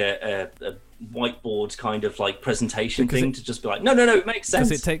on like a whiteboard kind of like presentation thing to just be like, no, it makes sense.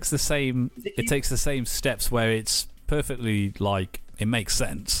 Because it takes the same steps where it's perfectly like it makes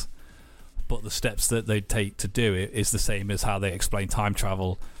sense, but the steps that they take to do it is the same as how they explain time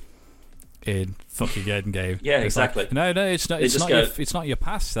travel in fucking Endgame. Yeah, it's exactly. Like, no, it's not. It's not your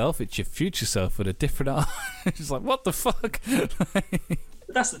past self. It's your future self with a different eye. It's like, what the fuck?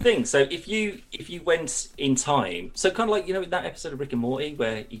 That's the thing. So if you went in time, so kind of like, in that episode of Rick and Morty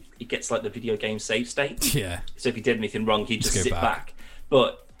where he gets like the video game save state. Yeah. So if he did anything wrong, he'd just sit back.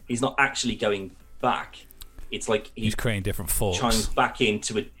 But he's not actually going back. It's like he's creating different forks. Chimes back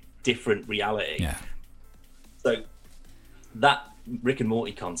into a different reality. Yeah. So that Rick and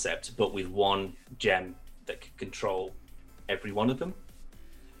Morty concept, but with one gem that could control every one of them.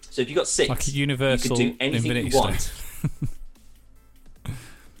 So if you got 6, like a universal you could do anything Infinity you want.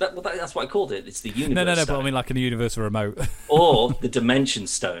 That's what I called it. It's the universe. No, but I mean like a universal remote. Or the Dimension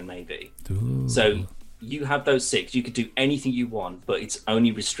Stone, maybe. Ooh. So you have those 6. You could do anything you want, but it's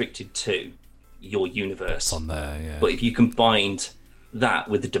only restricted to your universe. It's on there, yeah. But if you combined that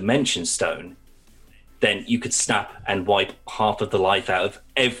with the Dimension Stone, then you could snap and wipe half of the life out of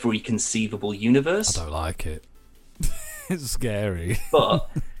every conceivable universe. I don't like it. It's scary. But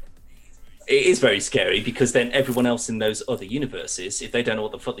it is very scary because then everyone else in those other universes, if they don't know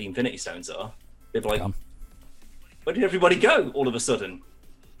what the fuck the Infinity Stones are, they're like, where did everybody go all of a sudden?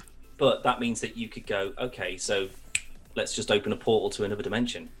 But that means that you could go, okay, so let's just open a portal to another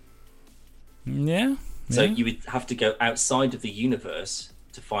dimension. Yeah. So you would have to go outside of the universe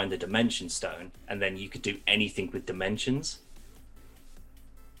to find the Dimension Stone, and then you could do anything with dimensions.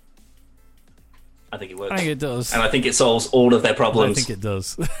 I think it works. I think it does. And I think it solves all of their problems. I think it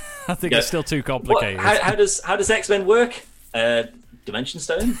does. I think it's still too complicated. How does X-Men work? Dimension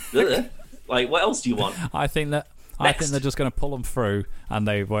Stone? Like, what else do you want? I think they're just going to pull them through, and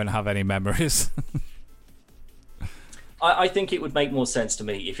they won't have any memories. I think it would make more sense to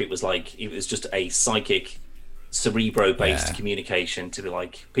me if it was just a psychic, cerebro-based communication to be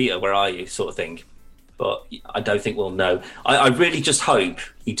like, Peter, where are you, sort of thing. But I don't think we'll know. I really just hope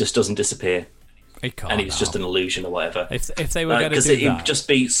he just doesn't disappear. He can't. And it's just an illusion or whatever. If they were going to do that, because it would just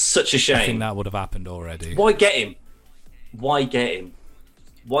be such a shame. I think that would have happened already. Why get him? Why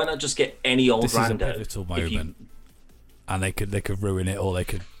not just get any old rando? This is a pivotal moment, and they could ruin it, or they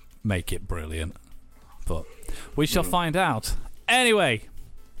could make it brilliant. But we shall find out. Anyway,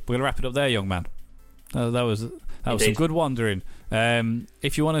 we're gonna wrap it up there, young man. That was some good wandering.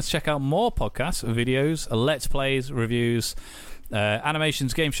 If you want to check out more podcasts, videos, let's plays, reviews,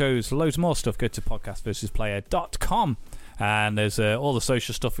 animations, game shows, loads more stuff, go to podcastversusplayer.com, and there's all the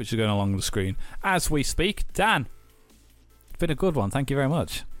social stuff which is going along the screen as we speak. Dan, it's been a good one. Thank you very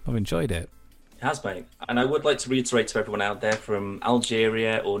much. I've enjoyed it. It has, mate. And I would like to reiterate to everyone out there from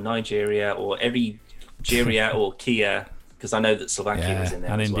Algeria or Nigeria or every Geria or Kia, because I know that Slovakia was in there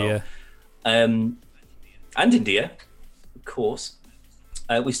and as India. Well. And India, of course.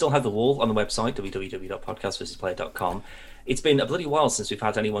 We still have the wall on the website, www.podcastversusplayer.com. It's been a bloody while since we've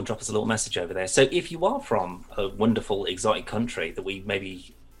had anyone drop us a little message over there. So if you are from a wonderful, exotic country that we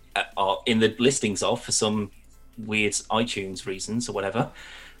maybe are in the listings of for some weird iTunes reasons or whatever,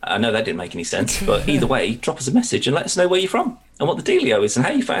 I know that didn't make any sense, but either way, drop us a message and let us know where you're from and what the dealio is and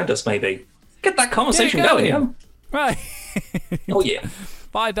how you found us, maybe. Get that conversation going, yeah. Right. Oh, yeah.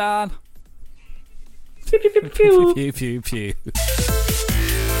 Bye, Dan. Pew, pew, pew, pew. Pew, pew, pew.